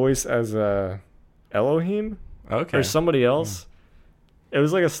same voice as Elohim or somebody else. It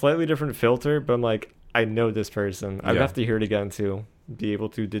was like a slightly different filter, but I'm like, I know this person. I'd have to hear it again to be able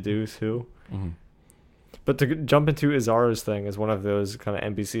to deduce who. Mm-hmm. But to jump into Izaro's thing as one of those kind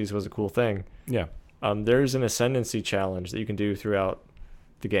of NPCs was a cool thing. Yeah. There's an Ascendancy challenge that you can do throughout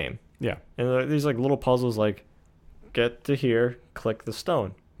the game. Yeah. And there's like little puzzles like, get to here, click the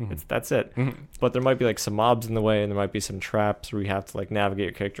stone. Mm-hmm. That's it. Mm-hmm. But there might be like some mobs in the way, and there might be some traps where you have to like navigate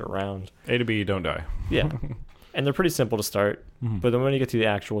your character around. A to B, don't die. Yeah. And they're pretty simple to start. Mm-hmm. But then when you get to the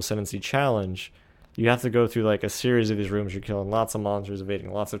actual Ascendancy challenge, you have to go through like a series of these rooms. You're killing lots of monsters,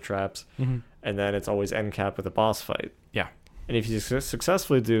 evading lots of traps. Mm-hmm. And then it's always end cap with a boss fight. Yeah. And if you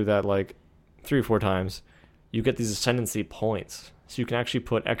successfully do that like 3 or 4 times, you get these Ascendancy points. So you can actually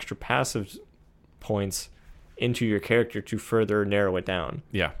put extra passive points into your character to further narrow it down.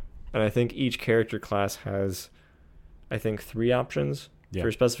 Yeah. And I think each character class has, 3 options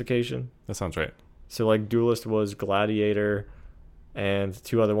for specification. That sounds right. So like Duelist was Gladiator and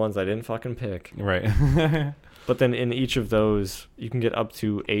 2 other ones I didn't fucking pick. Right. But then in each of those, you can get up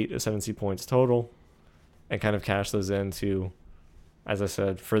to 8 Ascendancy points total and kind of cash those in to, as I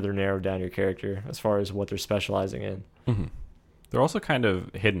said, further narrow down your character as far as what they're specializing in. Mm-hmm. They're also kind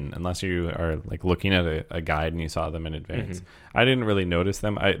of hidden unless you are like looking at a guide and you saw them in advance. Mm-hmm. I didn't really notice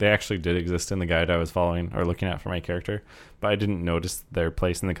them. They actually did exist in the guide I was following or looking at for my character, but I didn't notice their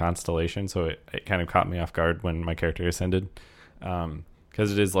place in the constellation, so it kind of caught me off guard when my character ascended.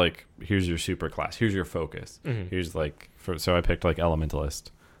 Because it is like, here's your super class, here's your focus. Mm-hmm. Here's like, so I picked like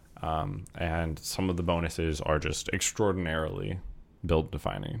Elementalist. And some of the bonuses are just extraordinarily build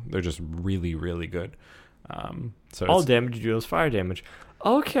defining. They're just really, really good. So all damage you do is fire damage.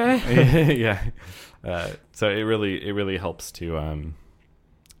 Okay. Yeah. So it really helps to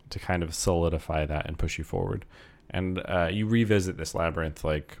kind of solidify that and push you forward. And you revisit this labyrinth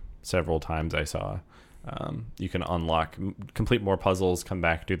like several times. I saw. You can unlock, complete more puzzles, come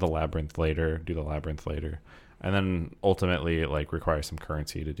back, do the labyrinth later, and then ultimately it like requires some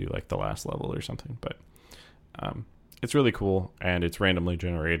currency to do like the last level or something. But it's really cool, and it's randomly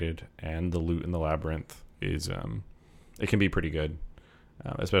generated, and the loot in the labyrinth is it can be pretty good,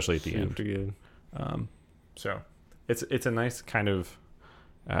 especially at the end. Super good. So it's a nice kind of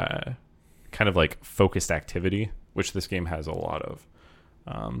like focused activity, which this game has a lot of.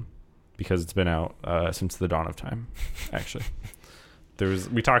 Because it's been out since the dawn of time, actually.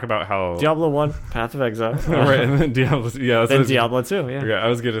 We talk about how Diablo 1, Path of Exile, right? And then Diablo, yeah, then Diablo 2, yeah. Yeah, I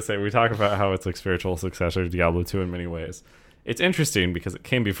was gonna say we talk about how it's like spiritual successor to Diablo 2 in many ways. It's interesting because it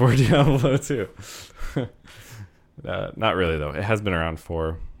came before Diablo 2. Not really though. It has been around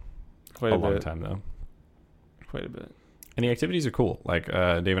for a long time though. Quite a bit. And the activities are cool. Like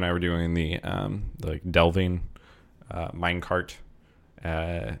Dave and I were doing the like delving, minecart.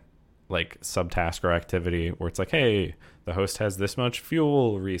 Like subtask or activity where it's like, hey, the host has this much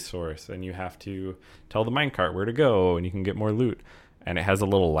fuel resource and you have to tell the minecart where to go and you can get more loot. And it has a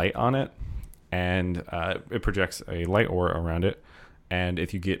little light on it, and it projects a light aura around it. And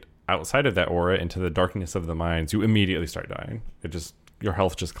if you get outside of that aura into the darkness of the mines, you immediately start dying. Your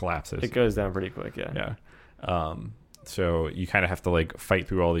health just collapses. It goes down pretty quick, yeah. Yeah. So you kind of have to like fight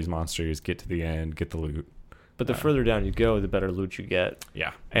through all these monsters, get to the end, get the loot. But the further down you go, the better loot you get.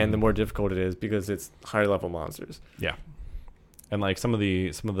 Yeah. And the more difficult it is because it's higher level monsters. Yeah. And like some of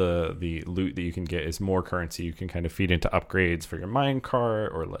the loot that you can get is more currency you can kind of feed into upgrades for your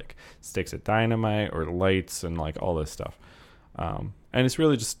minecart or like sticks of dynamite or lights and like all this stuff. And it's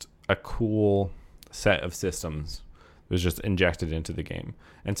really just a cool set of systems that was just injected into the game.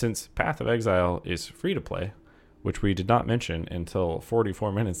 And since Path of Exile is free to play, which we did not mention until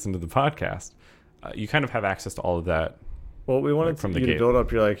 44 minutes into the podcast, you kind of have access to all of that. Well, we wanted from you to build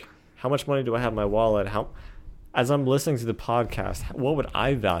up. You're like, how much money do I have in my wallet? As I'm listening to the podcast, what would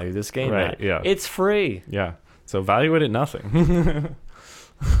I value this game at? Yeah, it's free. Yeah, So value it at nothing.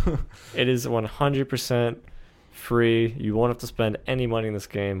 It is 100% free. You won't have to spend any money in this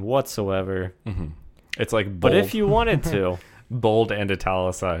game whatsoever. Mm-hmm. It's like bold. But if you wanted to, bold and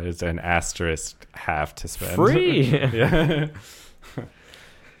italicized and asterisk have to spend. free. Yeah.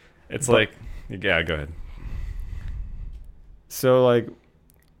 It's like, yeah, go ahead. So like,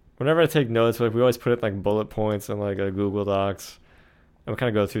 whenever I take notes, like we always put it like bullet points in like a Google Docs, and we kind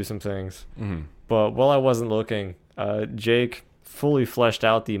of go through some things. Mm-hmm. But while I wasn't looking, Jake fully fleshed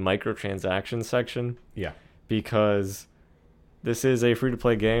out the microtransactions section. Yeah. Because this is a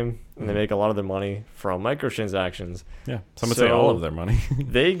free-to-play game, and they make a lot of their money from microtransactions. Yeah, some would say all of their money.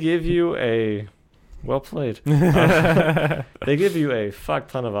 They give you a... Well played. They give you a fuck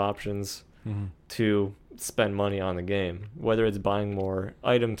ton of options to spend money on the game, whether it's buying more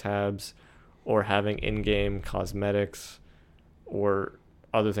item tabs or having in-game cosmetics or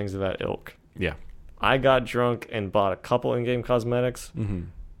other things of that ilk. Yeah. I got drunk and bought a couple in-game cosmetics,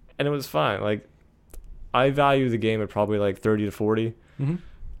 and it was fine. Like, I value the game at probably like 30 to 40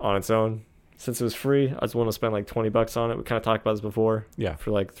 on its own. Since it was free, I just want to spend like $20 on it. We kind of talked about this before. Yeah.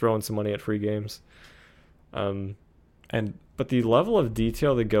 For like throwing some money at free games. But the level of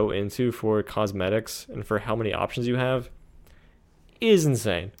detail they go into for cosmetics and for how many options you have is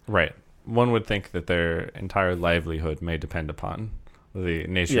insane. Right. One would think that their entire livelihood may depend upon the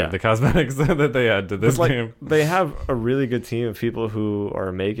nature of the cosmetics that they add to this game. They have a really good team of people who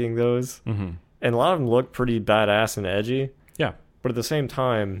are making those. And a lot of them look pretty badass and edgy. Yeah. But at the same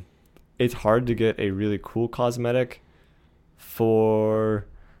time, it's hard to get a really cool cosmetic for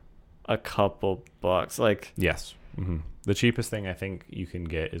a couple bucks. Like, yes. The cheapest thing I think you can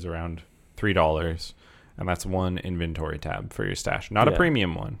get is around $3, and that's one inventory tab for your stash. Not a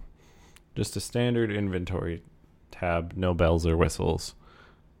premium one. Just a standard inventory tab, no bells or whistles.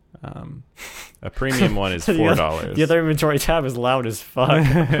 A premium one is $4. The other inventory tab is loud as fuck.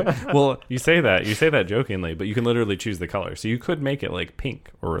 Well, you say that jokingly, but you can literally choose the color. So you could make it like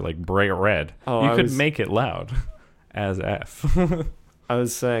pink or like bright red. You could make it loud as F. I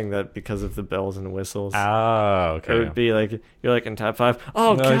was saying that because of the bells and whistles. Oh, okay. It would be like, you're like in tab 5.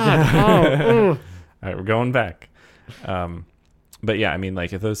 Oh, God. Oh, all right, we're going back. But yeah, I mean,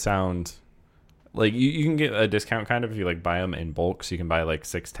 like if those sound... Like you can get a discount kind of if you like buy them in bulk, so you can buy like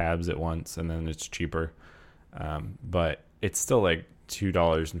 6 tabs at once, and then it's cheaper. But it's still like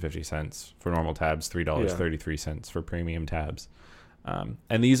 $2.50 for normal tabs, $3.33 for premium tabs.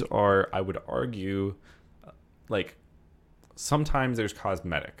 And these are, I would argue, like sometimes there's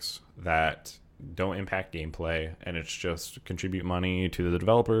cosmetics that don't impact gameplay, and it's just contribute money to the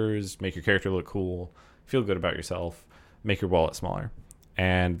developers, make your character look cool, feel good about yourself, make your wallet smaller,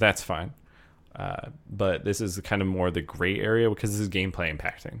 and that's fine. But this is kind of more the gray area because this is gameplay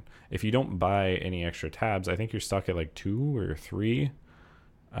impacting. If you don't buy any extra tabs, I think you're stuck at like 2 or 3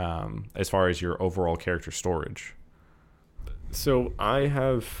 as far as your overall character storage. So I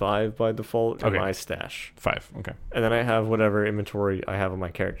have 5 by default in my stash. 5, okay. And then I have whatever inventory I have on my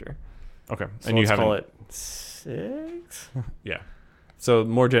character. Okay. So and you let's call it 6? Yeah. So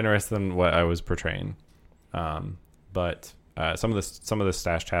more generous than what I was portraying. But some of the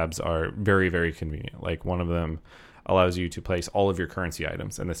stash tabs are very, very convenient. Like one of them allows you to place all of your currency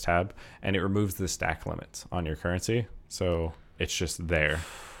items in this tab, and it removes the stack limits on your currency, so it's just there.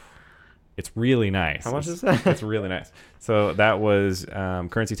 It's really nice. How much is that? It's really nice. So that was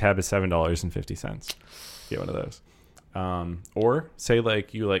currency tab is $7.50. Get one of those. Or say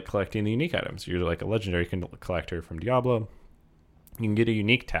like you like collecting the unique items. You're like a legendary collector from Diablo. You can get a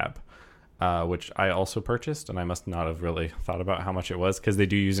unique tab. Which I also purchased, and I must not have really thought about how much it was because they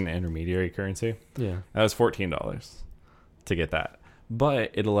do use an intermediary currency. Yeah. That was $14 to get that.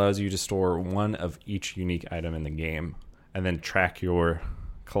 But it allows you to store one of each unique item in the game and then track your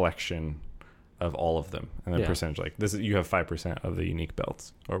collection of all of them. And the percentage, like this is, you have 5% of the unique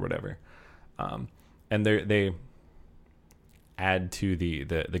belts or whatever. And they add to the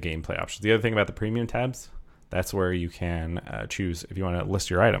gameplay options. The other thing about the premium tabs, that's where you can choose if you want to list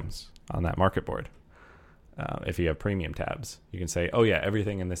your items on that market board. If you have premium tabs, you can say, oh yeah,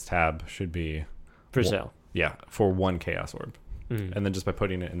 everything in this tab should be for sale. Yeah, for 1 chaos orb. And then just by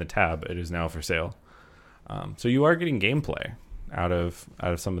putting it in the tab, it is now for sale. So you are getting gameplay out of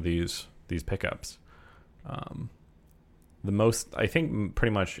some of these pickups. The most, I think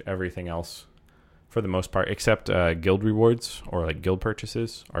pretty much everything else for the most part, except guild rewards or like guild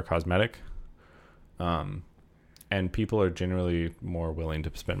purchases, are cosmetic. And people are generally more willing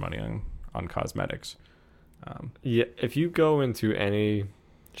to spend money on cosmetics. Yeah, if you go into any...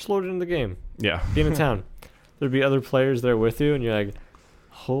 Just load it in the game. Yeah. Be in a town. There'd be other players there with you, and you're like,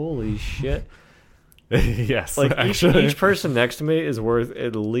 holy shit. Yes, Like actually. each person next to me is worth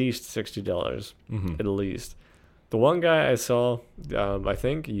at least $60. At least. The one guy I saw, I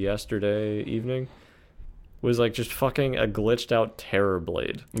think yesterday evening, was like just fucking a glitched out terror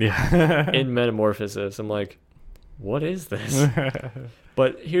blade Yeah. in Metamorphosis. I'm like, what is this?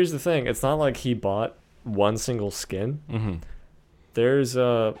 But here's the thing: it's not like he bought one single skin. There's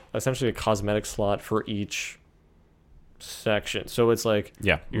essentially a cosmetic slot for each section. So it's like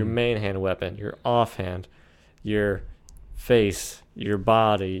your main hand weapon, your offhand, your face, your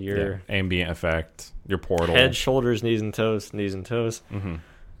body, your ambient effect, your portal, head, shoulders, knees and toes.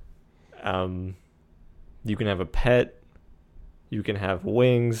 You can have a pet. You can have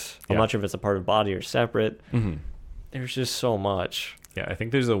wings. I'm not sure if it's a part of the body or separate. There's just so much. Yeah, I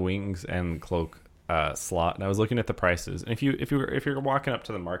think there's a wings and cloak slot, and I was looking at the prices. And if you're walking up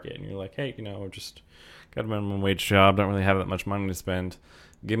to the market and you're like, hey, just got a minimum wage job, don't really have that much money to spend,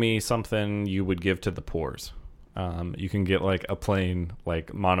 give me something you would give to the poors. You can get like a plain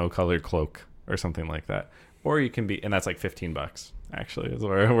like monocolored cloak or something like that, or you can and that's like $15 actually is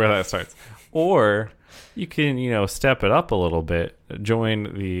where that starts. Or you can step it up a little bit,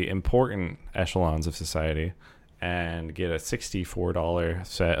 join the important echelons of society, and get a $64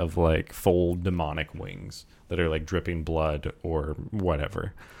 set of like full demonic wings that are like dripping blood or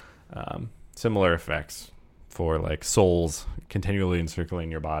whatever. Similar effects for like souls continually encircling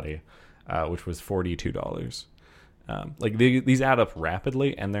your body, which was $42. Like these add up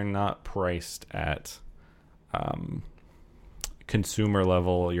rapidly, and they're not priced at consumer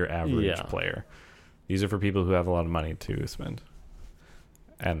level, your average player. These are for people who have a lot of money to spend,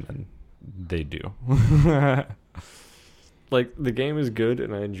 and then they do. Like, the game is good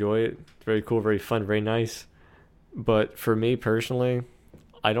and I enjoy it. Very cool, very fun, very nice. But for me personally,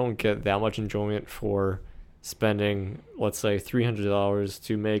 I don't get that much enjoyment for spending, let's say, $300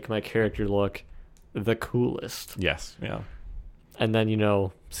 to make my character look the coolest. Yes, yeah. And then,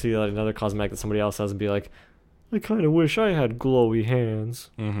 see like another cosmetic that somebody else has and be like, I kind of wish I had glowy hands.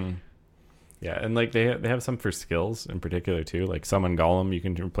 Yeah, and like they have some for skills in particular too. Like summon golem, you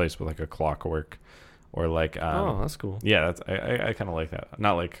can replace with like a clockwork, or like oh, that's cool. Yeah, that's I kind of like that.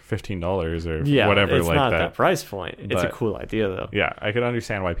 Not like $15 or whatever. It's like not that. that price point. It's a cool idea though. Yeah, I could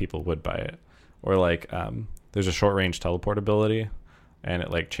understand why people would buy it. Or like there's a short range teleport ability, and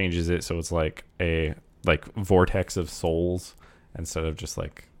it like changes it so it's like a like vortex of souls instead of just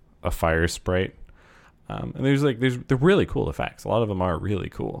like a fire sprite. And they're really cool effects. A lot of them are really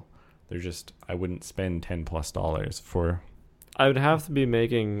cool. They're just, I wouldn't spend $10+ for. I would have to be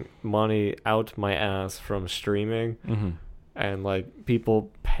making money out my ass from streaming, and like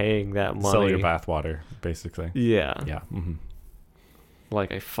people paying that money. Sell your bathwater, basically. Yeah. Yeah.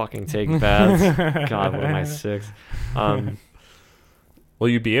 Like I fucking take baths. God, what am I, 6? Well,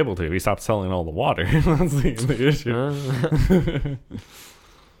 you'd be able to. We stopped selling all the water. That's the issue.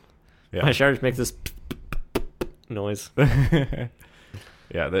 Yeah. My showers make this noise.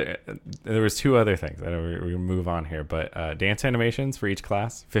 Yeah, there was 2 other things. I know we move on here, but dance animations for each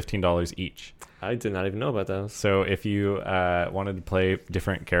class, $15 each. I did not even know about those. So if you wanted to play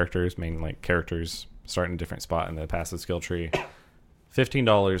different characters, mainly like characters starting a different spot in the passive skill tree,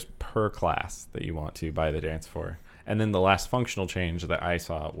 $15 per class that you want to buy the dance for. And then the last functional change that I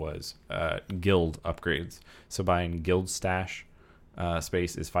saw was guild upgrades. So buying guild stash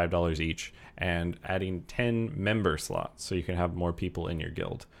space is $5 each, and adding 10 member slots so you can have more people in your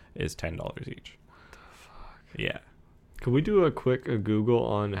guild is $10 each. What the fuck? Yeah. Could we do a quick Google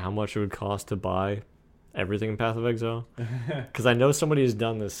on how much it would cost to buy everything in Path of Exile? Because I know somebody has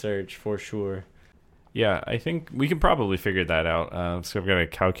done this search for sure. Yeah, I think we can probably figure that out. So I've got a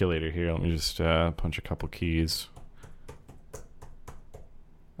calculator here. Let me just punch a couple keys.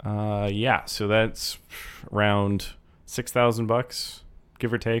 Yeah, so that's around $6,000,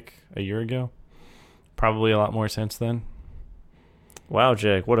 give or take, a year ago. Probably a lot more since then. Wow,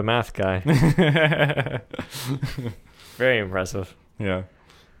 Jake, what a math guy. Very impressive. Yeah.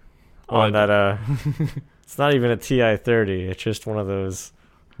 On that, it's not even a TI-30. It's just one of those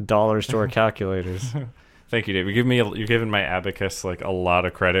dollar store calculators. Thank you, Dave. You're giving my abacus like a lot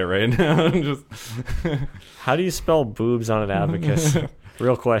of credit right now. Just How do you spell boobs on an abacus?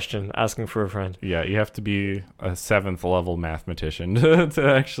 Real question. Asking for a friend. Yeah, you have to be a 7th level mathematician to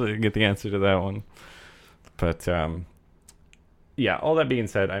actually get the answer to that one. But yeah, all that being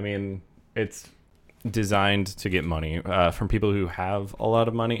said, I mean, it's designed to get money from people who have a lot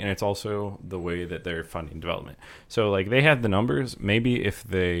of money, and it's also the way that they're funding development. So like they had the numbers. Maybe if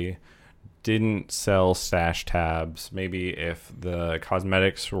they didn't sell stash tabs, maybe if the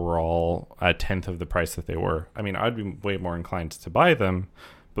cosmetics were all a 10th of the price that they were, I mean, I'd be way more inclined to buy them,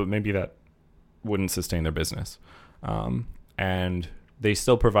 but maybe that wouldn't sustain their business. And they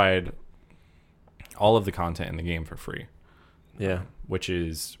still provide all of the content in the game for free. Yeah. Which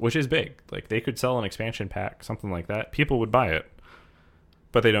is big. Like, they could sell an expansion pack, something like that. People would buy it,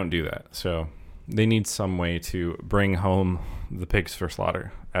 but they don't do that. So they need some way to bring home the pigs for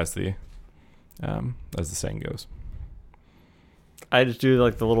slaughter, as the saying goes. I just do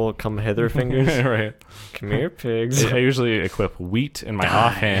like the little come hither fingers. Right. Come here, pigs. I usually equip wheat in my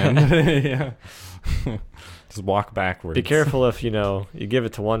offhand. Yeah. Just walk backwards. Be careful if, you give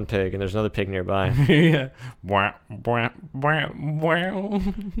it to one pig and there's another pig nearby. Yeah.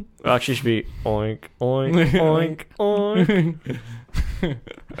 Actually, it should be oink, oink, oink, oink.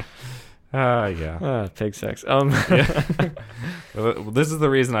 Yeah. Pig sex. Yeah. Well, this is the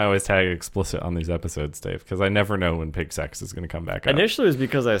reason I always tag explicit on these episodes, Dave, because I never know when pig sex is going to come back up. Initially, it was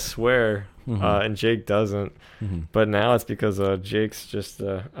because I swear, and Jake doesn't. Mm-hmm. But now it's because Jake's just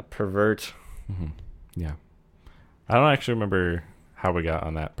a pervert. Mm-hmm. Yeah. I don't actually remember how we got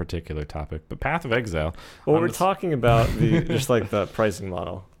on that particular topic, but Path of Exile. Well, we're talking about just like the pricing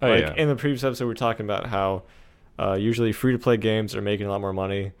model. Oh, like yeah. in the previous episode, we were talking about how usually free-to-play games are making a lot more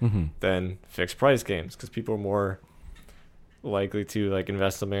money than fixed-price games because people are more likely to like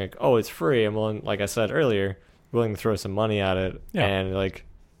invest something like, oh, it's free. I'm willing, like I said earlier, willing to throw some money at it. Yeah. And like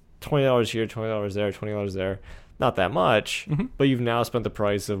 $20 here, $20 there, $20 there. Not that much, but you've now spent the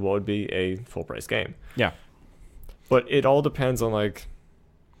price of what would be a full-price game. Yeah. But it all depends on like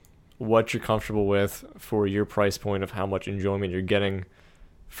what you're comfortable with for your price point of how much enjoyment you're getting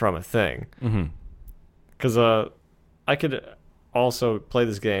from a thing. Because I could also play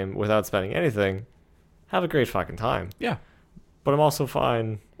this game without spending anything, have a great fucking time. Yeah. But I'm also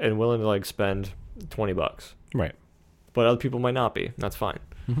fine and willing to like spend $20. Right. But other people might not be. That's fine.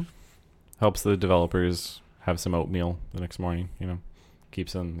 Helps the developers have some oatmeal the next morning,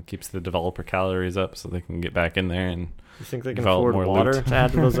 keeps the developer calories up so they can get back in there and You think they can develop afford more water loot. to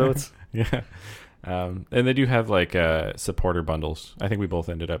add to those oats? Yeah. And they do have like supporter bundles. I think we both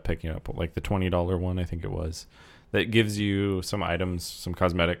ended up picking up like the $20 one, I think it was, that gives you some items, some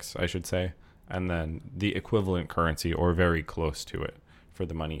cosmetics, I should say, and then the equivalent currency or very close to it for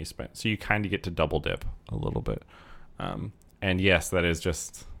the money you spent. So you kind of get to double dip a little bit. And yes, that is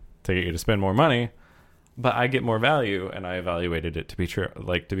just to get you to spend more money, but I get more value, and I evaluated it to be true,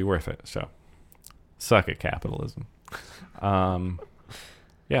 like to be worth it. So suck at capitalism.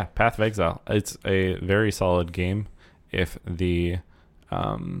 Yeah, Path of Exile. It's a very solid game if the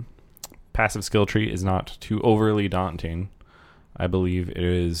passive skill tree is not too overly daunting. I believe it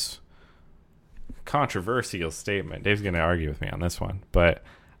is controversial statement. Dave's going to argue with me on this one, but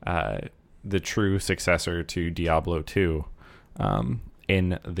the true successor to Diablo 2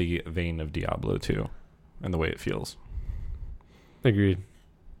 in the vein of Diablo 2 and the way it feels. Agreed.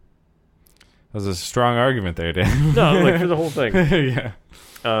 That was a strong argument there, Dan. No, like for the whole thing. Yeah.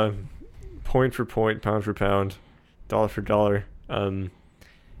 Point for point, pound for pound, dollar for dollar. I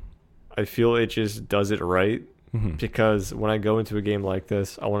feel it just does it right because when I go into a game like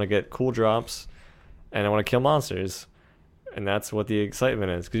this, I want to get cool drops and I want to kill monsters. And that's what the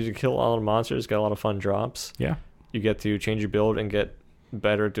excitement is because you kill a lot of monsters, get a lot of fun drops. Yeah. You get to change your build and get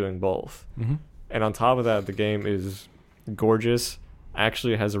better at doing both. And on top of that, the game is gorgeous.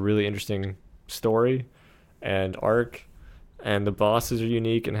 Actually, it has a really interesting story and arc. And the bosses are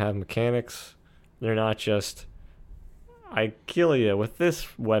unique and have mechanics. They're not just, I kill you with this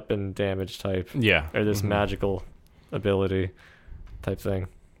weapon damage type. Yeah. Or this magical ability type thing.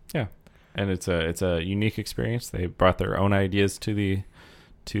 Yeah. And it's a unique experience. They brought their own ideas to the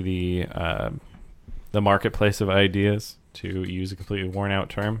marketplace of ideas, to use a completely worn out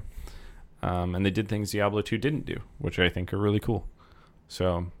term. And they did things Diablo 2 didn't do, which I think are really cool.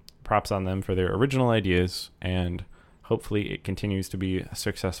 So props on them for their original ideas, and hopefully it continues to be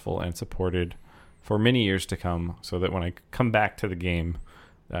successful and supported for many years to come, so that when I come back to the game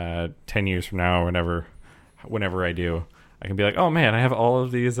 10 years from now or whenever I do, I can be like, oh man, I have all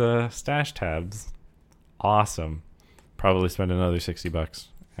of these stash tabs. Awesome. Probably spend another $60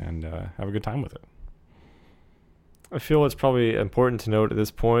 and have a good time with it. I feel it's probably important to note at this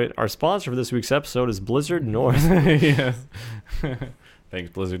point, our sponsor for this week's episode is Blizzard North. Yes. Thanks,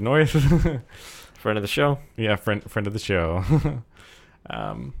 Blizzard North. Friend of the show. Yeah, friend of the show.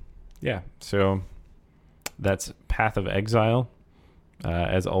 Yeah, so that's Path of Exile.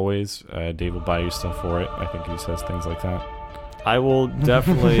 As always, Dave will buy you stuff for it. I think he says things like that. I will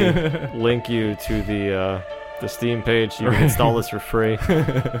definitely link you to the Steam page. You can install this for free.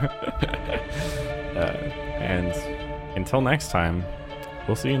 And until next time,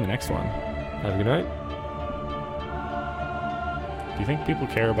 we'll see you in the next one. Have a good night. you think people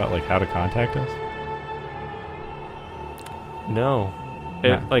care about like how to contact us? No.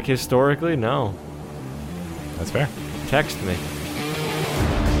 No. Like historically, no. That's fair. Text me.